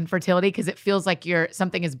about infertility because it feels like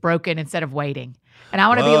something is broken instead of waiting. And I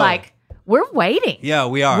want to be like, we're waiting. Yeah,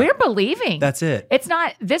 we are. We're believing. That's it. It's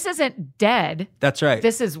not, this isn't dead. That's right.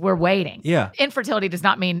 We're waiting. Yeah. Infertility does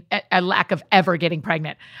not mean a lack of ever getting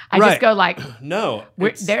pregnant. I just go like, no,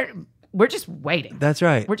 we're just waiting. That's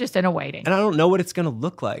right. We're just in a waiting. And I don't know what it's going to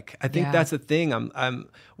look like. I think that's the thing.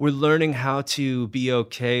 We're learning how to be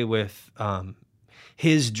okay with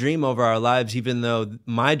his dream over our lives, even though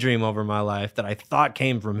my dream over my life that I thought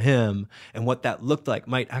came from him and what that looked like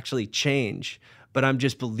might actually change. But I'm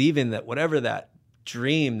just believing that whatever that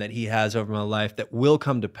dream that he has over my life that will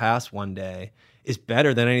come to pass one day is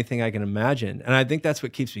better than anything I can imagine. And I think that's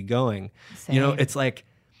what keeps me going. Same. You know, it's like,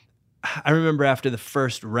 I remember after the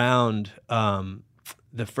first round of,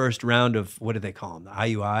 what do they call them? The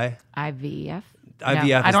IUI? IVF?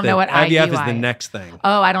 IVF. I don't know what IVF IUI is the next thing.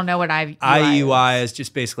 Oh, I don't know what IUI is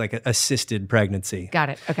just basically like an assisted pregnancy. Got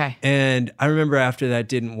it. Okay. And I remember after that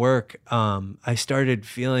didn't work, I started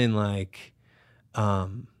feeling like, oh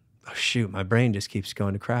shoot, my brain just keeps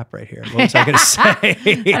going to crap right here. What was I going to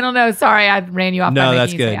say? I don't know. Sorry, I ran you off by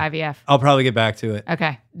making you say IVF. I'll probably get back to it.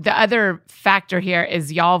 Okay. The other factor here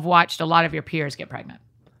is y'all have watched a lot of your peers get pregnant.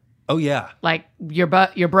 Oh yeah. Like your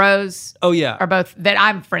bros. Oh yeah. Are both that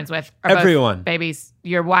I'm friends with. Everyone. Both babies.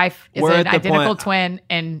 Your wife is an identical twin,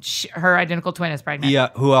 and her identical twin is pregnant. Yeah.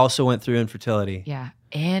 Who also went through infertility. Yeah.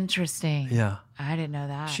 Interesting. Yeah. I didn't know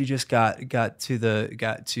that. She just got to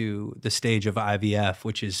the stage of IVF,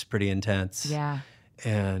 which is pretty intense. Yeah.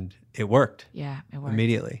 And it worked. Yeah, it worked.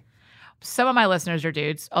 Immediately. Some of my listeners are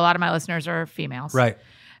dudes. A lot of my listeners are females. Right.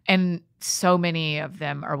 And so many of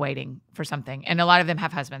them are waiting for something. And a lot of them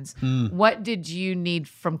have husbands. What did you need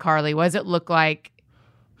from Carly? What does it look like?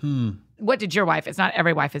 What did your wife? It's not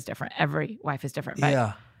every wife is different. Every wife is different. But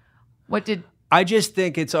yeah. What did... I just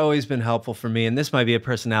think it's always been helpful for me, and this might be a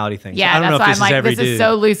personality thing. Yeah, so I don't know if this is every dude. This is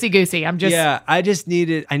so loosey-goosey. I'm just... Yeah, I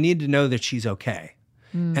need to know that she's okay.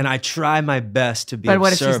 And I try my best to be of service. But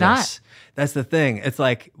what if she's not? That's the thing. It's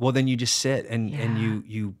like, well, then you just sit and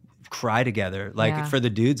you cry together. Like for the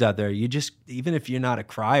dudes out there, you just, even if you're not a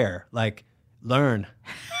crier, like learn.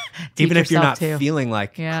 Even if you're not feeling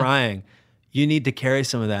like crying, you need to carry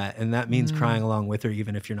some of that. And that means crying along with her,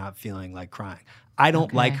 even if you're not feeling like crying. I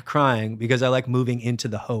don't like crying because I like moving into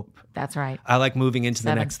the hope. That's right. I like moving into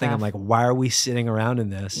the next thing. I'm like, why are we sitting around in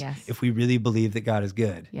this if we really believe that God is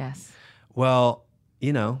good? Yes. Well,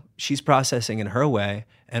 you know, she's processing in her way,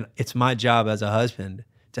 and it's my job as a husband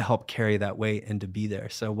to help carry that weight and to be there.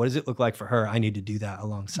 So what does it look like for her? I need to do that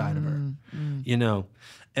alongside of her, you know?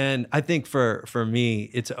 And I think for me,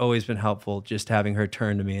 it's always been helpful just having her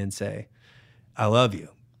turn to me and say, I love you.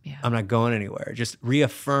 Yeah. I'm not going anywhere. Just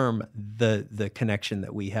reaffirm the connection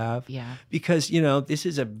that we have. Yeah. Because, you know, this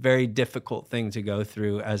is a very difficult thing to go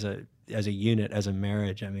through as a unit, as a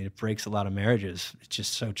marriage. I mean, it breaks a lot of marriages. It's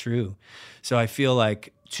just so true. So I feel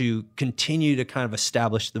like to continue to kind of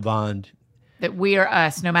establish the bond. That we are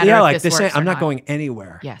us, no matter if this works or I'm not going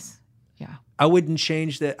anywhere. Yes. Yeah. I wouldn't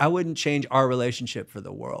change that. I wouldn't change our relationship for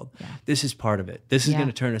the world. Yeah. This is part of it. This is going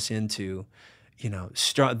to turn us into, you know,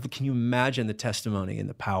 strong. Can you imagine the testimony and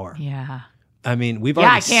the power? Yeah. I mean, we've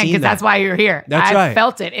already seen that. Yeah, I can, because that's why you're here. That's right. I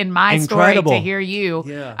felt it in my story to hear you.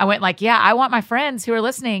 Yeah. I went like, I want my friends who are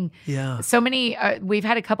listening. Yeah. So many, we've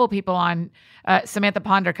had a couple people on, Samantha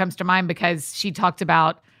Ponder comes to mind because she talked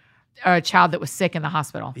about a child that was sick in the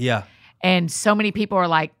hospital. Yeah. And so many people are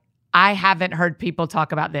like, I haven't heard people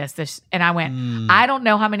talk about this. And I went, I don't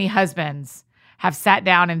know how many husbands have sat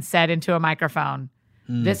down and said into a microphone,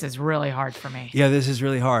 this is really hard for me. Yeah, this is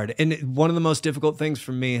really hard. And one of the most difficult things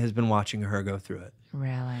for me has been watching her go through it.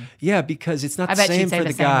 Really? Yeah, because it's not I the bet same she'd say for the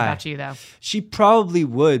the same guy. about you, though. She probably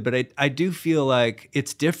would, but I do feel like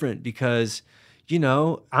it's different because, you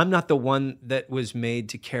know, I'm not the one that was made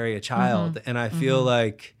to carry a child. And I feel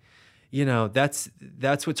like, you know, that's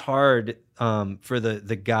what's hard for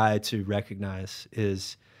the guy to recognize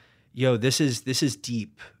is, yo, this is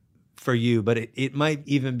deep for you, but it might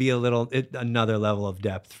even be another level of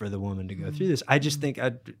depth for the woman to go through this. I just think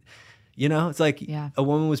you know, it's like a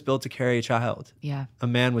woman was built to carry a child. Yeah. A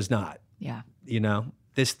man was not. Yeah. You know,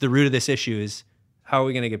 the root of this issue is how are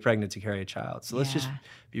we going to get pregnant to carry a child? So let's just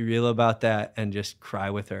be real about that and just cry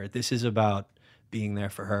with her. This is about being there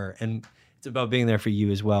for her, and it's about being there for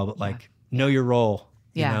you as well. But like, know your role.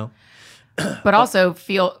 You know, but also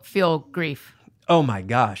feel grief. Oh my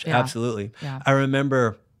gosh, absolutely. Yeah. I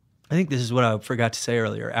remember, I think this is what I forgot to say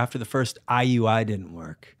earlier. After the first IUI didn't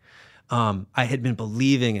work, I had been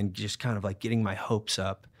believing and just kind of like getting my hopes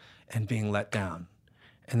up and being let down.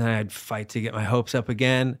 And then I'd fight to get my hopes up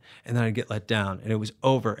again, and then I'd get let down. And it was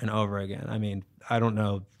over and over again. I mean, I don't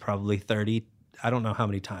know, probably 30. I don't know how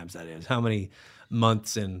many times that is, how many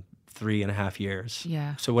months in 3.5 years.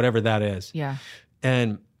 Yeah. So whatever that is. Yeah.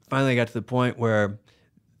 And finally I got to the point where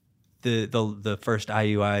the first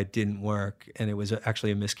IUI didn't work, and it was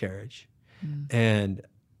actually a miscarriage. And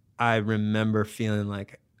I remember feeling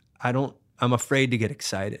like I'm afraid to get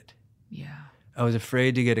excited. Yeah. I was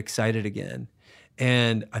afraid to get excited again.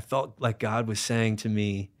 And I felt like God was saying to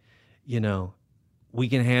me, you know, we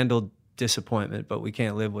can handle disappointment, but we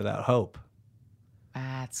can't live without hope.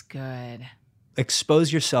 That's good.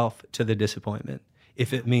 Expose yourself to the disappointment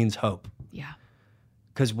if it means hope. Yeah.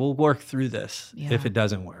 Because we'll work through this if it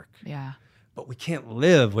doesn't work. Yeah. But we can't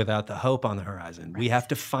live without the hope on the horizon. Right. We have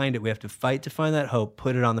to find it. We have to fight to find that hope,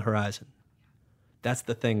 put it on the horizon. That's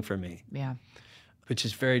the thing for me. Yeah. Which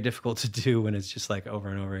is very difficult to do when it's just like over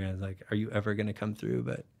and over again. It's like, are you ever going to come through?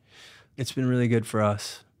 But it's been really good for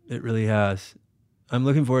us. It really has. I'm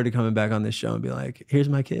looking forward to coming back on this show and be like, here's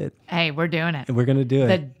my kid. Hey, we're doing it. And we're going to do it.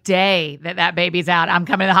 The day that baby's out, I'm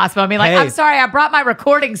coming to the hospital and be like, I'm sorry, I brought my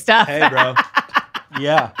recording stuff. Hey, bro.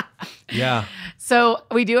 Yeah. Yeah. So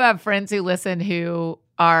we do have friends who listen who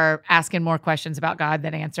are asking more questions about God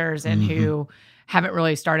than answers, and who haven't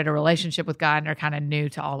really started a relationship with God and are kind of new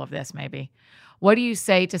to all of this maybe. What do you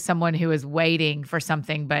say to someone who is waiting for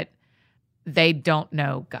something, but they don't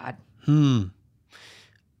know God?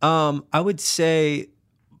 I would say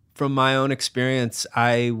from my own experience,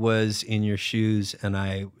 I was in your shoes and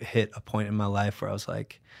I hit a point in my life where I was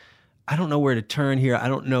like, I don't know where to turn here. I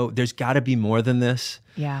don't know. There's got to be more than this.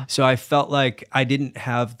 Yeah. So I felt like I didn't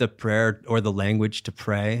have the prayer or the language to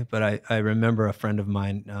pray, but I remember a friend of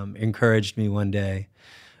mine encouraged me one day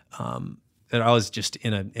that I was just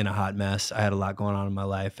in a hot mess. I had a lot going on in my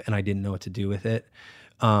life and I didn't know what to do with it.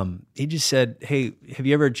 He just said, hey, have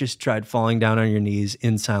you ever just tried falling down on your knees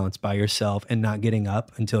in silence by yourself and not getting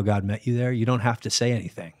up until God met you there? You don't have to say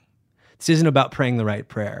anything. This isn't about praying the right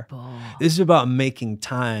prayer. This is about making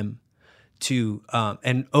time to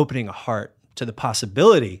and opening a heart to the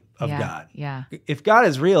possibility of God. Yeah. If God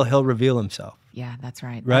is real, he'll reveal himself. Yeah, that's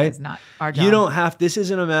right. Right? That is not our job. You don't have, this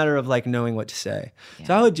isn't a matter of like knowing what to say. Yeah.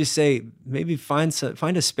 So I would just say, maybe find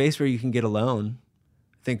a space where you can get alone.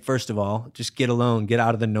 I think first of all, just get alone, get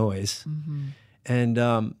out of the noise,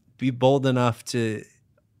 and be bold enough to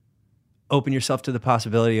open yourself to the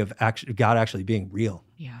possibility of God actually being real.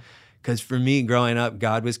 Yeah. Because for me, growing up,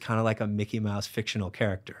 God was kind of like a Mickey Mouse fictional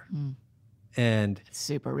character. And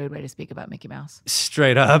super rude way to speak about Mickey Mouse.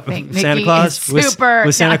 Straight up, Santa Claus was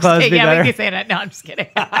Santa Claus be better? We can say that. No, I'm just kidding.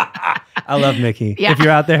 I love Mickey. Yeah. If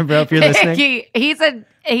you're out there, bro, if you're listening,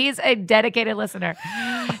 he's a dedicated listener.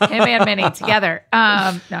 Him and Minnie together.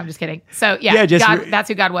 No, I'm just kidding. So yeah, God, that's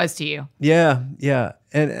who God was to you. Yeah, yeah.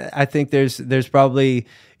 And I think there's probably,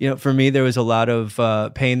 for me, there was a lot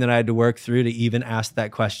of pain that I had to work through to even ask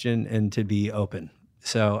that question and to be open.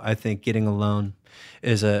 So I think getting alone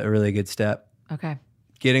is a really good step. Okay.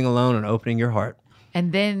 Getting alone and opening your heart.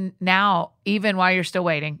 And then now, even while you're still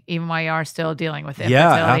waiting, even while you are still dealing with infertility,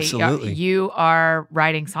 yeah, absolutely, you are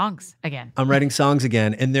writing songs again. I'm writing songs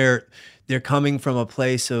again, and they're coming from a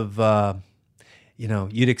place of,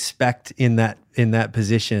 you'd expect in that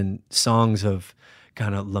position songs of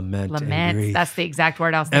kind of lament and grief. That's the exact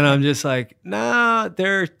word I was thinking. And I'm just like, nah,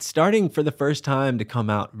 they're starting for the first time to come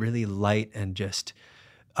out really light and just.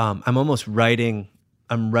 I'm almost writing.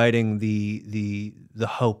 I'm writing the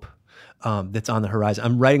hope that's on the horizon.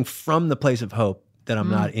 I'm writing from the place of hope that I'm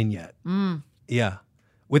not in yet. Yeah,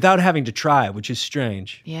 without having to try, which is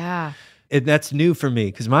strange. Yeah, That's new for me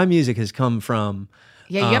because my music has come from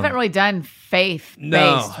Yeah, you haven't really done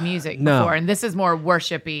faith-based music before, and this is more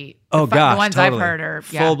worshipy. Oh gosh, the ones totally. I've heard are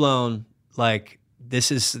full blown. Like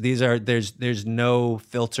there's no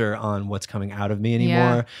filter on what's coming out of me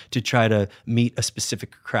anymore to try to meet a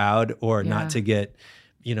specific crowd or not to get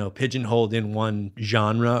pigeonholed in one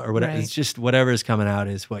genre or whatever. Right. It's just whatever is coming out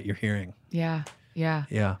is what you're hearing. Yeah.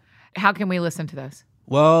 Yeah. How can we listen to those?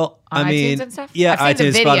 Well, on I mean, iTunes and stuff? Yeah, I've seen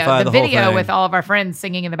iTunes, the video. Spotify, the whole video thing. with all of our friends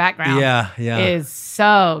singing in the background. Is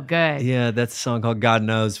so good. Yeah, that's a song called God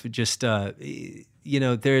Knows. Just you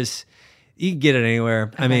can get it anywhere.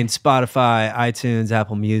 Okay. I mean, Spotify, iTunes,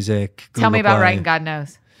 Apple Music. Google Tell me about Play. writing God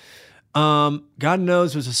Knows. God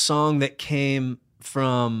Knows was a song that came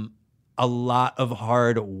from a lot of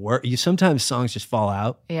hard work. Sometimes songs just fall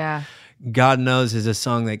out. Yeah. God Knows is a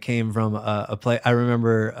song that came from a play. I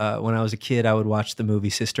remember when I was a kid, I would watch the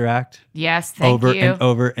movie Sister Act. Yes, thank you. And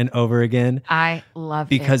over and over again. I love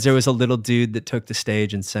it. Because there was a little dude that took the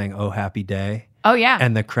stage and sang "Oh Happy Day." Oh, yeah.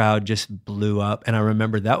 And the crowd just blew up. And I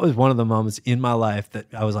remember that was one of the moments in my life that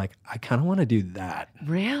I was like, I kind of want to do that.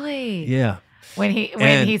 Really? Yeah. When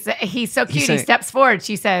he's so cute, he steps forward.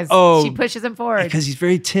 She says, she pushes him forward. Because he's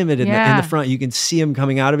very timid in the front. You can see him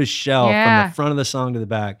coming out of his shell from the front of the song to the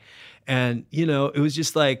back. And, it was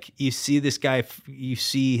just like, you see this guy, you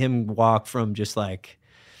see him walk from just like,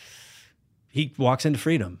 he walks into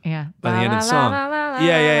freedom by the end of the song.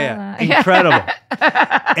 Yeah. Incredible.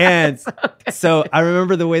 And so I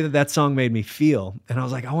remember the way that song made me feel. And I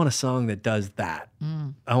was like, I want a song that does that.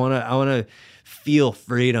 I want to feel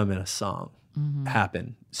freedom in a song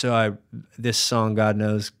happen. So this song, God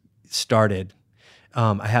Knows, started.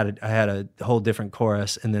 I had a whole different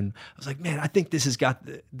chorus, and then I was like, man, I think this has got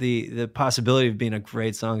the possibility of being a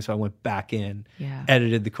great song. So I went back in,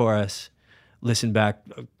 edited the chorus, listened back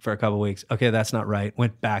for a couple of weeks. Okay, that's not right.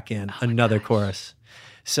 Went back in, another chorus.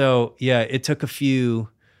 So it took a few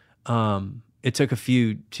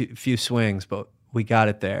swings, but we got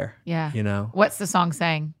it there. Yeah. What's the song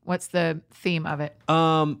saying? What's the theme of it?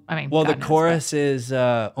 The chorus is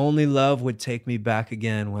only love would take me back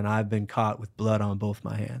again when I've been caught with blood on both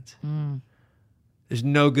my hands. There's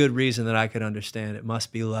no good reason that I could understand. It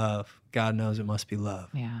must be love. God knows it must be love.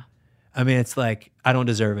 Yeah. I mean, it's like, I don't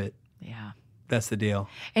deserve it. Yeah. That's the deal.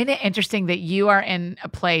 Isn't it interesting that you are in a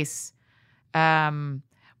place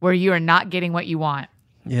where you are not getting what you want?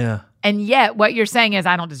 Yeah. And yet what you're saying is,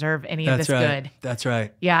 I don't deserve any of this good. That's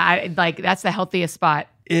right. Yeah. That's the healthiest spot.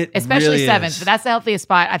 Especially really Seventh, but that's the healthiest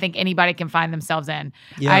spot I think anybody can find themselves in.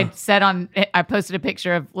 Yeah. I posted a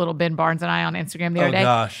picture of little Ben Barnes and I on Instagram the other day.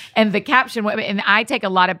 Gosh. And the caption, and I take a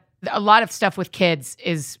lot of stuff with kids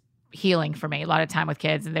is healing for me, a lot of time with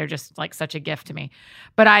kids, and they're just like such a gift to me.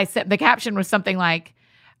 But I said, the caption was something like,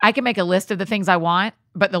 I can make a list of the things I want,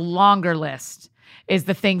 but the longer list is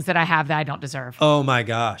the things that I have that I don't deserve. Oh my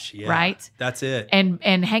gosh. Yeah. Right? That's it. And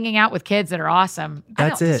hanging out with kids that are awesome.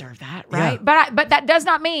 That's I don't deserve that, right? Yeah. But that does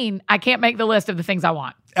not mean I can't make the list of the things I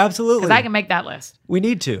want. Absolutely. Because I can make that list. We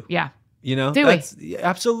need to. Yeah. We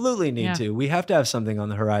absolutely need to. We have to have something on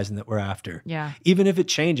the horizon that we're after. Yeah. Even if it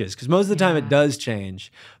changes, because most of the time it does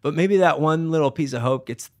change. But maybe that one little piece of hope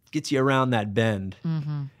gets you around that bend.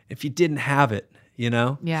 Mm-hmm. If you didn't have it,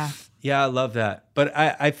 Yeah. Yeah, I love that. But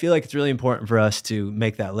I feel like it's really important for us to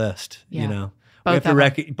make that list, Yeah. We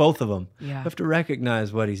have to both of them. Yeah. We have to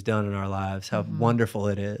recognize what he's done in our lives, how wonderful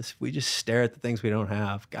it is. If we just stare at the things we don't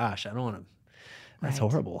have, gosh, I don't want to. That's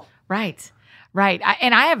horrible. Right.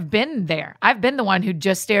 And I have been there. I've been the one who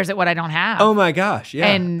just stares at what I don't have. Oh my gosh, yeah.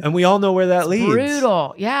 And we all know where that leads.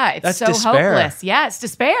 Brutal. Yeah, it's That's so despair. hopeless. Yeah, it's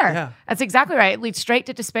despair. Yeah. That's exactly right. It leads straight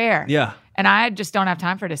to despair. Yeah. And I just don't have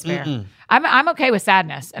time for despair. I'm okay with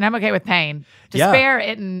sadness and I'm okay with pain. Despair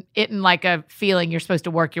isn't like a feeling you're supposed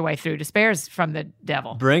to work your way through. Despair is from the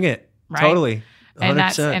devil. Bring it. Right? Totally.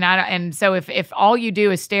 100%. And so if all you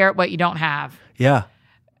do is stare at what you don't have,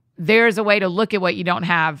 there's a way to look at what you don't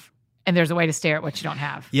have, and there's a way to stare at what you don't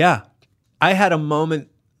have. Yeah. I had a moment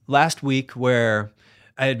last week where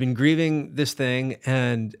I had been grieving this thing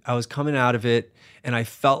and I was coming out of it, and I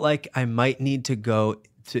felt like I might need to go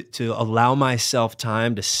to allow myself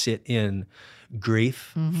time to sit in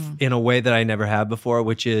grief in a way that I never have before,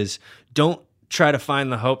 which is, don't try to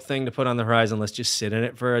find the hope thing to put on the horizon. Let's just sit in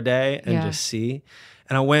it for a day and just see.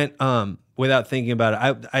 And I went without thinking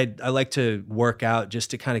about it. I like to work out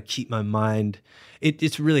just to kind of keep my mind.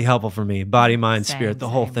 It's really helpful for me, body, mind, spirit, the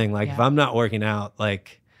whole thing. Like if I'm not working out,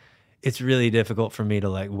 like it's really difficult for me to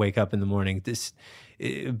like wake up in the morning.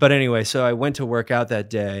 But anyway, so I went to work out that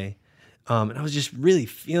day. And I was just really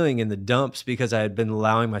feeling in the dumps because I had been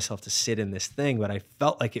allowing myself to sit in this thing, but I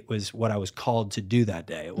felt like it was what I was called to do that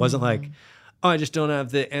day. It wasn't like oh, I just don't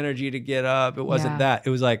have the energy to get up. It wasn't that. It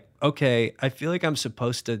was like, okay, I feel like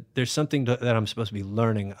there's something that I'm supposed to be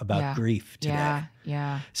learning about grief today.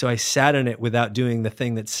 Yeah. So I sat in it without doing the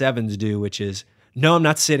thing that sevens do, which is, no, I'm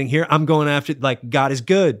not sitting here. I'm going after, like, God is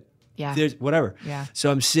good. Yeah. There's whatever. Yeah.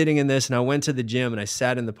 So I'm sitting in this, and I went to the gym, and I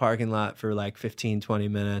sat in the parking lot for like 15, 20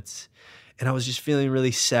 minutes, and I was just feeling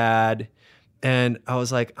really sad. And I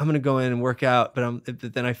was like, I'm going to go in and work out. But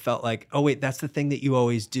then I felt like, oh, wait, that's the thing that you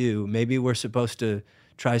always do. Maybe we're supposed to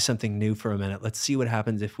try something new for a minute. Let's see what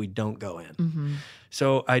happens if we don't go in. Mm-hmm.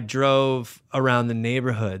 So I drove around the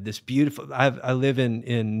neighborhood, this beautiful, I live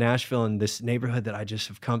in Nashville, in this neighborhood that I just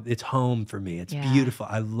have come, it's home for me. It's beautiful.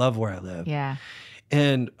 I love where I live. Yeah.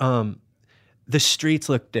 And the streets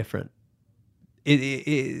look different.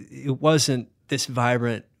 It wasn't this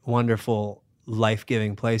vibrant, wonderful,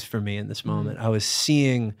 life-giving place for me in this moment. I was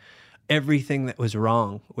seeing everything that was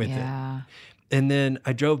wrong with it. And then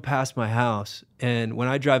I drove past my house, and when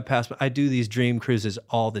I drive past, I do these dream cruises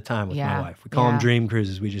all the time with my wife. We call them dream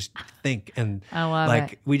cruises. We just think and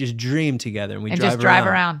we just dream together, and we drive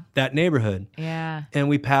around that neighborhood. Yeah. And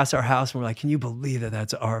we pass our house, and we're like, can you believe that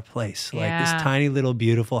that's our place? Like this tiny little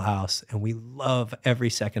beautiful house, and we love every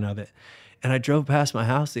second of it. And I drove past my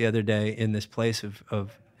house the other day in this place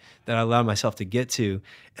of that I allowed myself to get to,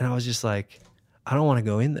 and I was just like, I don't want to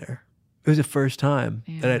go in there. It was the first time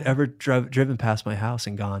that I'd ever driven past my house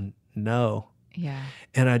and gone, no. Yeah.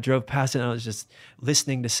 And I drove past it, and I was just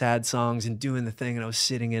listening to sad songs and doing the thing, and I was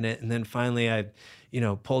sitting in it. And then finally I,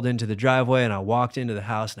 pulled into the driveway, and I walked into the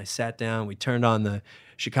house, and I sat down. We turned on the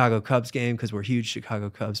Chicago Cubs game because we're huge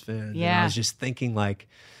Chicago Cubs fans. Yeah. And I was just thinking like,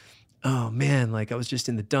 oh man, like I was just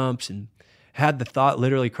in the dumps, and had the thought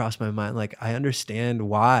literally cross my mind. Like, I understand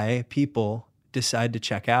why people decide to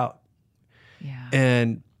check out. Yeah.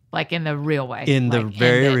 And like in the real way. In the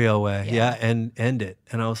very real way. Yeah. And end it.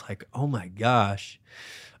 And I was like, oh my gosh.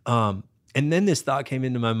 And then this thought came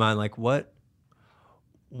into my mind, like what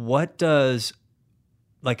does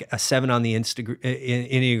like a 7 on the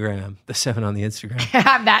Enneagram, the 7 on the Instagram.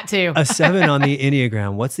 I'm that too. A 7 on the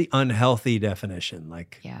Enneagram. What's the unhealthy definition?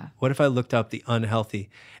 Like, what if I looked up the unhealthy?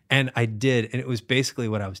 And I did. And it was basically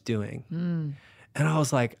what I was doing. And I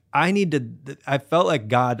was like, I felt like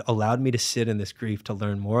God allowed me to sit in this grief to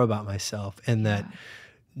learn more about myself, and that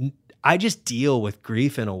I just deal with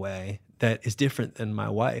grief in a way that is different than my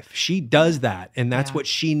wife. She does that, and that's what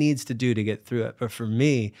she needs to do to get through it. But for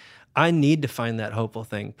me, I need to find that hopeful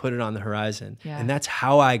thing, put it on the horizon. And that's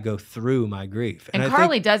how I go through my grief. And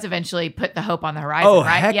Carly does eventually put the hope on the horizon,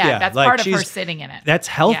 right? Heck yeah. That's like part of her sitting in it. That's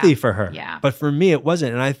healthy for her. Yeah. But for me, it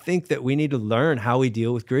wasn't. And I think that we need to learn how we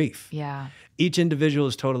deal with grief. Yeah. Each individual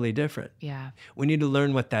is totally different. Yeah. We need to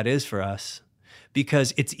learn what that is for us,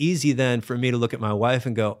 because it's easy then for me to look at my wife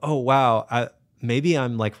and go, oh, wow, maybe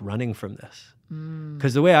I'm like running from this.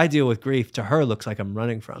 Because the way I deal with grief to her looks like I'm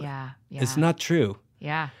running from it. It's not true.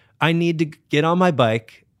 Yeah. I need to get on my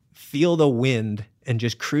bike, feel the wind, and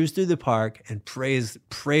just cruise through the park and praise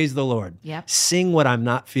the Lord. Sing what I'm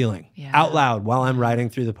not feeling out loud while I'm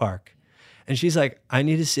riding through the park. And she's like, I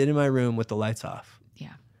need to sit in my room with the lights off.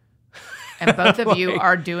 And both of you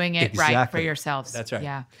are doing it right for yourselves. That's right.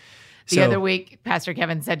 Yeah. The other week, Pastor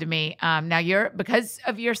Kevin said to me, now because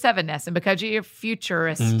of your 7-ness and because of your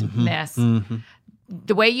futuristness,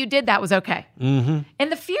 the way you did that was okay. In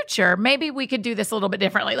the future, maybe we could do this a little bit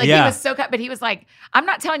differently. Like he was but he was like, I'm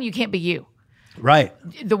not telling you can't be you. Right.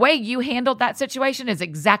 The way you handled that situation is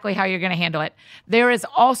exactly how you're going to handle it. There is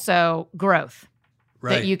also growth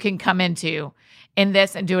that you can come into in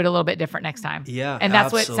this and do it a little bit different next time. Yeah. And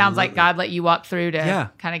that's what it sounds like God let you walk through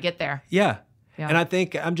to kind of get there. Yeah. And I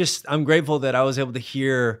think I'm grateful that I was able to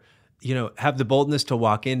hear, have the boldness to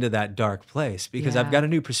walk into that dark place, because I've got a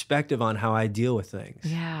new perspective on how I deal with things.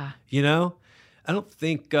 Yeah. I don't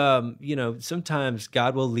think, sometimes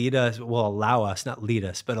God will allow us, not lead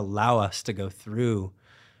us, but allow us to go through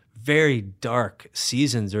very dark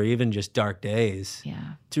seasons or even just dark days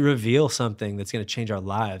to reveal something that's going to change our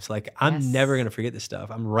lives. Like I'm never going to forget this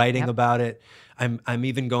stuff. I'm writing about it. I'm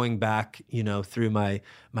even going back, through my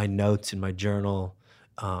notes in my journal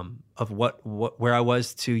of where I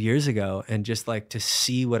was 2 years ago, and just like to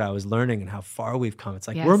see what I was learning and how far we've come. It's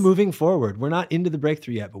like we're moving forward. We're not into the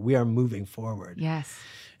breakthrough yet, but we are moving forward. Yes.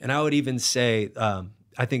 And I would even say,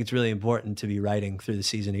 I think it's really important to be writing through the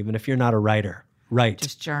season, even if you're not a writer. Right.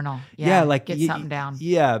 Just journal. Yeah. Like get something down.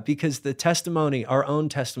 Yeah. Because the testimony, our own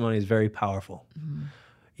testimony, is very powerful.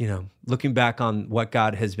 Looking back on what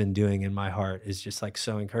God has been doing in my heart is just like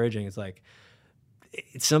so encouraging. It's like,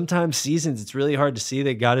 sometimes seasons, it's really hard to see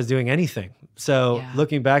that God is doing anything. So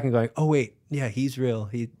looking back and going, oh wait, he's real.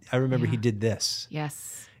 I remember he did this.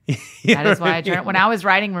 Yes. That is why I journal. When I was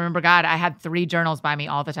writing Remember God, I had 3 journals by me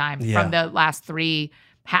all the time from the last 3.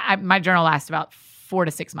 My journal lasts about 4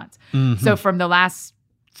 to 6 months. So from the last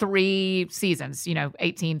 3 seasons, 12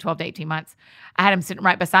 to 18 months, I had them sitting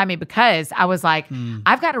right beside me because I was like,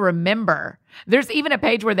 I've got to remember. There's even a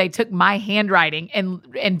page where they took my handwriting and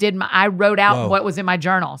I wrote out what was in my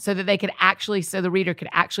journal so that so the reader could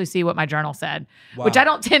actually see what my journal said, which I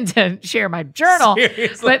don't tend to share my journal.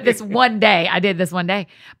 Seriously? But I did this one day.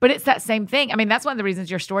 But it's that same thing. I mean, that's one of the reasons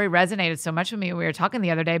your story resonated so much with me when we were talking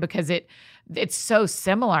the other day, because it's so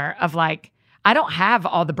similar of like, I don't have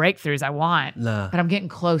all the breakthroughs I want, but I'm getting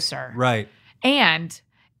closer. Right. And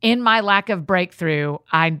in my lack of breakthrough,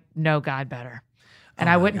 I know God better. And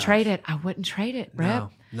I wouldn't trade it. I wouldn't trade it, Rip.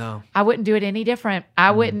 No. I wouldn't do it any different. I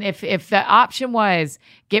wouldn't, if the option was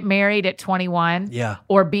get married at 21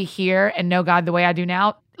 or be here and know God the way I do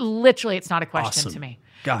now, literally it's not a question to me.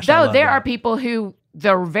 Gosh, though there are people who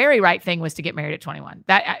the very right thing was to get married at 21.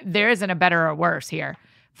 That there isn't a better or worse here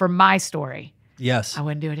for my story. Yes. I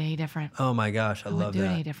wouldn't do it any different. Oh my gosh, I love that. I wouldn't do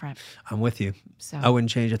it any different. I'm with you. So I wouldn't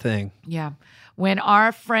change a thing. Yeah. When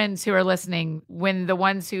our friends who are listening, when the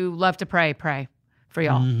ones who love to pray for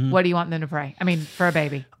y'all, what do you want them to pray? I mean, for a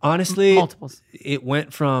baby. Honestly, multiples. It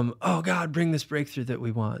went from, oh God, bring this breakthrough that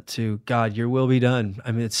we want, to God, your will be done.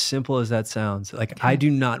 I mean, it's simple as that sounds. Like, I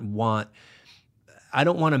don't want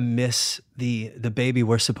to miss the baby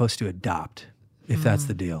we're supposed to adopt, if that's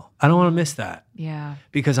the deal. I don't want to miss that. Yeah.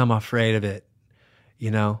 Because I'm afraid of it.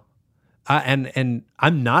 And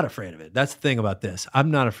I'm not afraid of it. That's the thing about this. I'm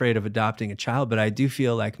not afraid of adopting a child, but I do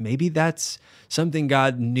feel like maybe that's something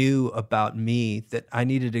God knew about me, that I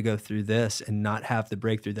needed to go through this and not have the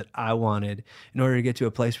breakthrough that I wanted in order to get to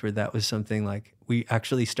a place where that was something like we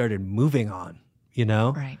actually started moving on,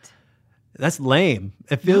 Right. That's lame.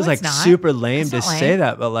 It feels like super lame to say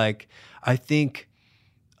that, but like, I think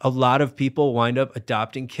a lot of people wind up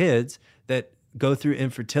adopting kids that go through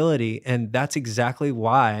infertility, and that's exactly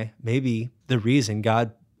why, maybe the reason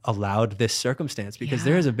God allowed this circumstance, because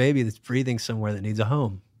there is a baby that's breathing somewhere that needs a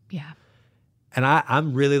home. Yeah. And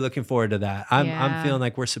I'm really looking forward to that. I'm feeling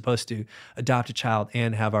like we're supposed to adopt a child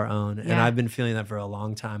and have our own. And I've been feeling that for a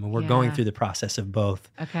long time, and we're going through the process of both.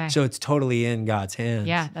 Okay. So it's totally in God's hands.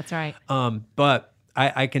 Yeah, that's right. But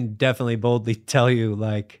I can definitely boldly tell you,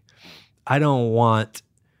 like, I don't want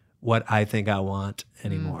what I think I want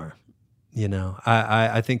anymore.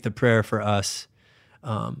 I think the prayer for us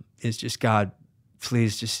is just, God,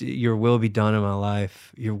 please, just your will be done in my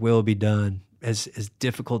life. Your will be done. As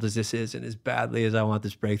difficult as this is, and as badly as I want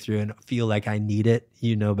this breakthrough and feel like I need it,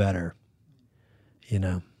 better.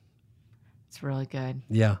 It's really good.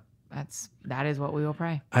 Yeah. That is what we will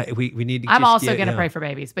pray. We need to. I'm also going to pray for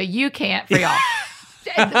babies, but you can't for y'all.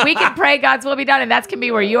 We can pray God's will be done, and that can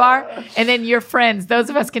be where you are. And then your friends,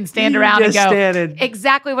 those of us can stand around and go,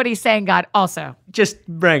 exactly what he's saying, God, also. Just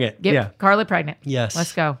bring it. Get Carla pregnant. Yes.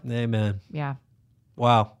 Let's go. Amen. Yeah.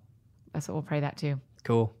 Wow. That's what we'll pray that too.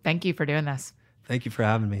 Cool. Thank you for doing this. Thank you for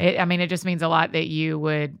having me. It just means a lot that you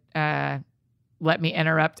would let me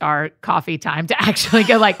interrupt our coffee time to actually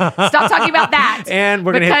go like, stop talking about that. And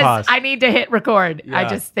we're going to hit pause. I need to hit record. Yeah. I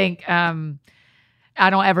just think I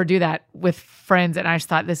don't ever do that with friends. And I just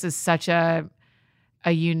thought this is such a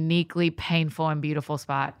uniquely painful and beautiful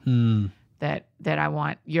spot that I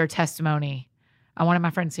want your testimony. I wanted my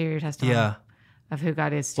friends to hear your testimony. Yeah. Of who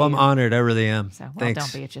God is to you. I'm honored. I really am. So, Thanks.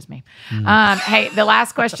 Don't be. It's just me. Hey, the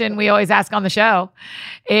last question we always ask on the show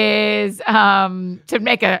is to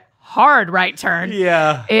make a hard right turn.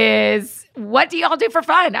 Yeah. Is what do y'all do for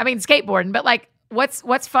fun? I mean, skateboarding, but like,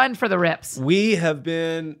 what's fun for the Rips? We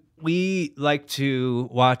like to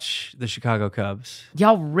watch the Chicago Cubs.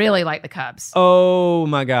 Y'all really like the Cubs. Oh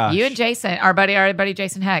my gosh. You and Jason, our buddy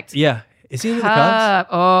Jason Hecht. Yeah. Is he into the Cubs?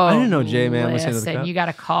 Oh, I didn't know J-Man was into the Cubs. You got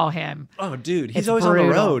to call him. Oh, dude, he's always brutal. On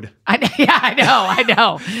the road. I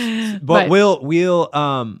know. But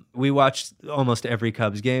we watched almost every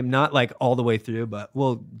Cubs game, not like all the way through, but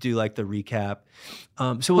we'll do like the recap.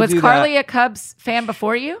 So we'll was Carly a Cubs fan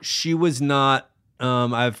before you? She was not.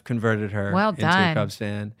 I've converted her into a Cubs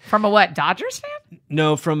fan. From a what? Dodgers fan?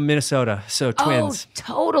 No, from Minnesota. So Twins. Oh,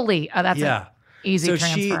 totally. Oh, that's easy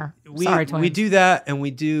transfer. Sorry, Twins. We do that, and we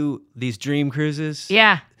do these dream cruises.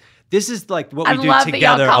 Yeah. This is like what we do together. I love that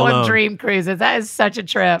y'all call alone. them dream cruises. That is such a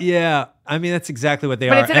trip. Yeah. I mean, that's exactly what they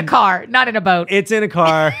are. But it's in a car, not in a boat. It's in a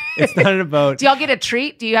car. It's not in a boat. Do y'all get a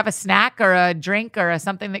treat? Do you have a snack or a drink or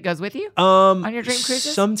something that goes with you on your dream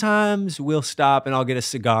cruises? Sometimes we'll stop and I'll get a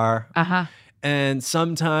cigar. Uh-huh. And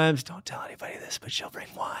sometimes, don't tell anybody this, but she'll bring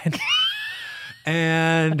wine.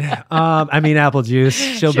 And I mean apple juice.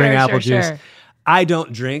 She'll bring apple juice. Sure. I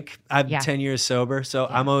don't drink. I'm 10 years sober. So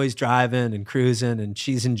I'm always driving and cruising, and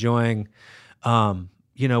she's enjoying,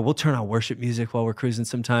 we'll turn on worship music while we're cruising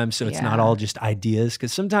sometimes. So it's not all just ideas.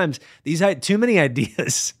 Because sometimes too many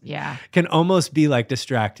ideas can almost be like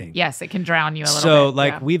distracting. Yes, it can drown you a little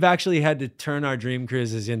bit. So we've actually had to turn our dream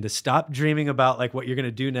cruises into stop dreaming about like what you're going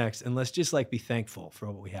to do next. And let's just like be thankful for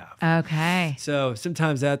what we have. Okay. So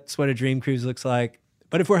sometimes that's what a dream cruise looks like.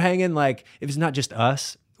 But if we're hanging, like if it's not just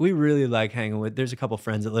us, we really like hanging with, there's a couple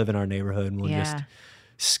friends that live in our neighborhood, and we'll just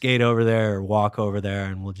skate over there or walk over there,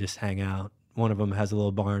 and we'll just hang out. One of them has a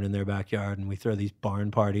little barn in their backyard, and we throw these barn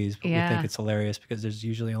parties, but we think it's hilarious because there's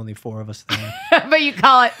usually only 4 of us there. But you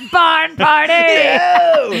call it barn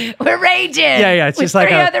party. We're raging. Yeah. It's just like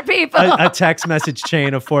 3 other people. a text message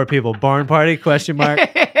chain of 4 people. Barn party, ?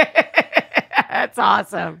 That's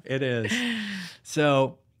awesome. It is.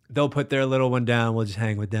 So they'll put their little one down. We'll just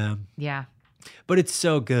hang with them. Yeah. But it's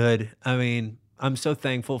so good. I mean, I'm so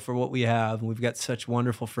thankful for what we have. And we've got such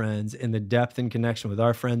wonderful friends. And the depth and connection with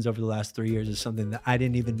our friends over the last 3 years is something that I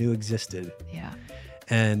didn't even know existed. Yeah.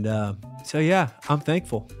 And I'm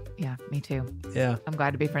thankful. Yeah, me too. Yeah. I'm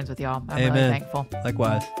glad to be friends with y'all. I'm Amen. really thankful.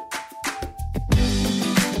 Likewise.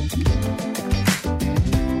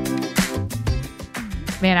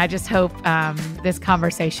 Man, I just hope this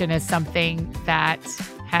conversation is something that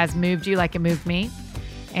has moved you like it moved me.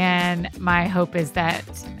 And my hope is that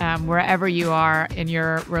wherever you are in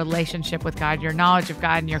your relationship with God, your knowledge of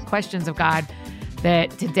God, and your questions of God,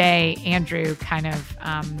 that today Andrew kind of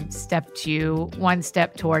stepped you one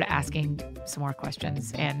step toward asking some more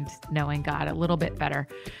questions and knowing God a little bit better.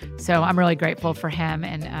 So I'm really grateful for him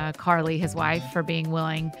and Carly, his wife, for being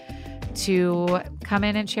willing to come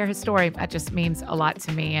in and share his story. That just means a lot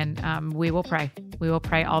to me. And we will pray. We will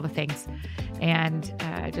pray all the things and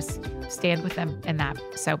just stand with them in that.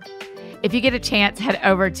 So if you get a chance, head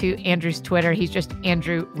over to Andrew's Twitter. He's just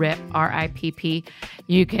Andrew Ripp, R-I-P-P.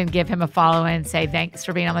 You can give him a follow and say thanks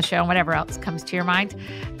for being on the show and whatever else comes to your mind.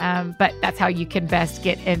 But that's how you can best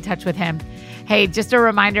get in touch with him. Hey, just a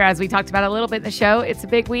reminder, as we talked about a little bit in the show, it's a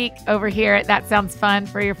big week over here at That Sounds Fun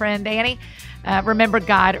for your friend Danny. Remember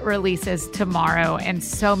God releases tomorrow, and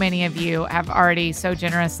so many of you have already so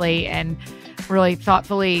generously and really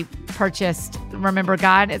thoughtfully purchased Remember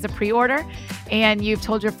God as a pre-order, and you've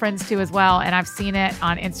told your friends to as well. And I've seen it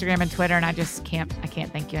on Instagram and Twitter, and I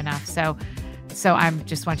can't thank you enough. So I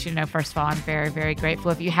just want you to know, first of all, I'm very, very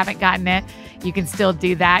grateful. If you haven't gotten it, you can still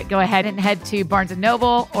do that. Go ahead and head to Barnes &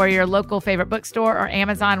 Noble or your local favorite bookstore or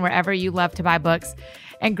Amazon, wherever you love to buy books,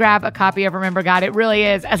 and grab a copy of Remember God. It really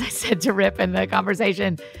is, as I said to Rip in the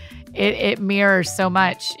conversation, it mirrors so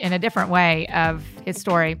much in a different way of his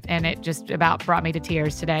story. And it just about brought me to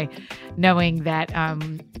tears today, knowing that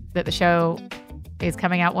that the show is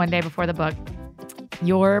coming out one day before the book.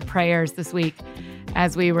 Your prayers this week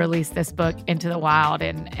as we release this book into the wild,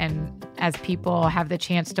 and as people have the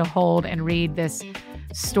chance to hold and read this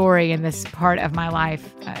story and this part of my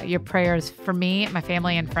life, your prayers for me, my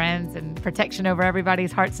family and friends, and protection over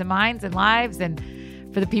everybody's hearts and minds and lives, and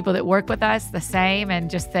for the people that work with us, the same. And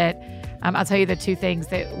just that, I'll tell you the 2 things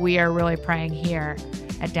that we are really praying here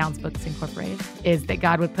at Downs Books Incorporated is that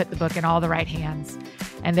God would put the book in all the right hands,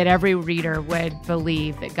 and that every reader would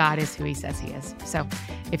believe that God is who he says he is. So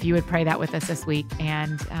if you would pray that with us this week,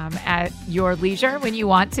 and at your leisure, when you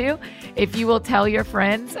want to, if you will tell your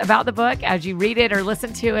friends about the book as you read it or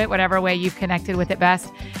listen to it, whatever way you've connected with it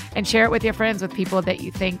best, and share it with your friends, with people that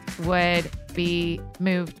you think would be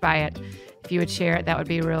moved by it. If you would share it, that would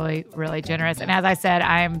be really, really generous. And as I said,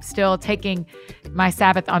 I am still taking my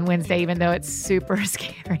Sabbath on Wednesday, even though it's super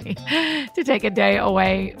scary to take a day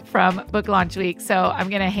away from book launch week. So I'm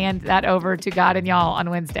going to hand that over to God and y'all on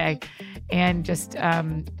Wednesday, and just,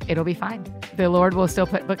 it'll be fine. The Lord will still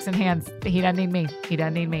put books in hands. He doesn't need me. He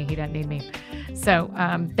doesn't need me. He doesn't need me. So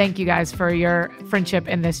thank you guys for your friendship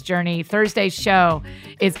in this journey. Thursday's show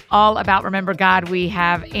is all about Remember God. We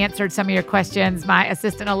have answered some of your questions. My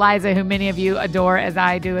assistant Eliza, who many of you adore as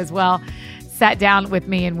I do as well, sat down with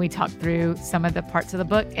me and we talked through some of the parts of the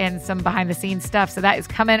book and some behind the scenes stuff. So that is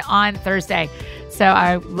coming on Thursday. So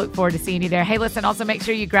I look forward to seeing you there. Hey, listen, also make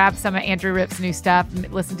sure you grab some of Andrew Ripp's new stuff.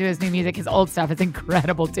 Listen to his new music. His old stuff is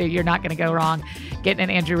incredible too. You're not going to go wrong getting an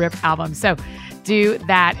Andrew Ripp album. So do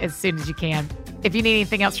that as soon as you can. If you need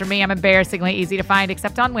anything else from me, I'm embarrassingly easy to find,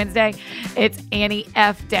 except on Wednesday. It's Annie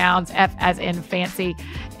F. Downs, F as in fancy,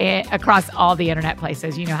 across all the internet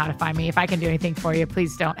places. You know how to find me. If I can do anything for you,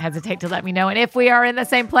 please don't hesitate to let me know. And if we are in the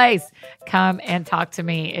same place, come and talk to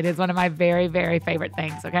me. It is one of my very, very favorite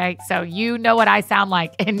things, okay? So you know what I sound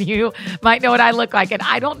like, and you might know what I look like, and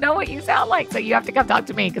I don't know what you sound like, so you have to come talk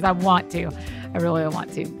to me because I want to. I really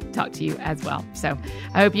want to talk to you as well. So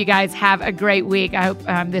I hope you guys have a great week. I hope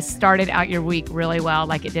this started out your week really well,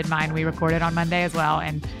 like it did mine. We recorded on Monday as well.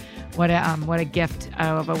 And what a gift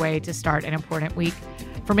of a way to start an important week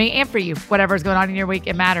for me and for you. Whatever's going on in your week,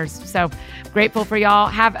 it matters. So grateful for y'all.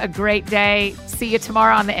 Have a great day. See you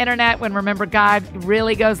tomorrow on the internet when Remember God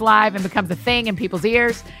really goes live and becomes a thing in people's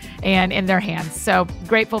ears and in their hands. So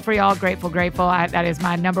grateful for y'all. Grateful. That is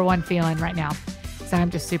my number one feeling right now. So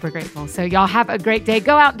I'm just super grateful. So y'all have a great day.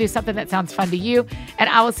 Go out and do something that sounds fun to you. And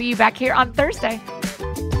I will see you back here on Thursday.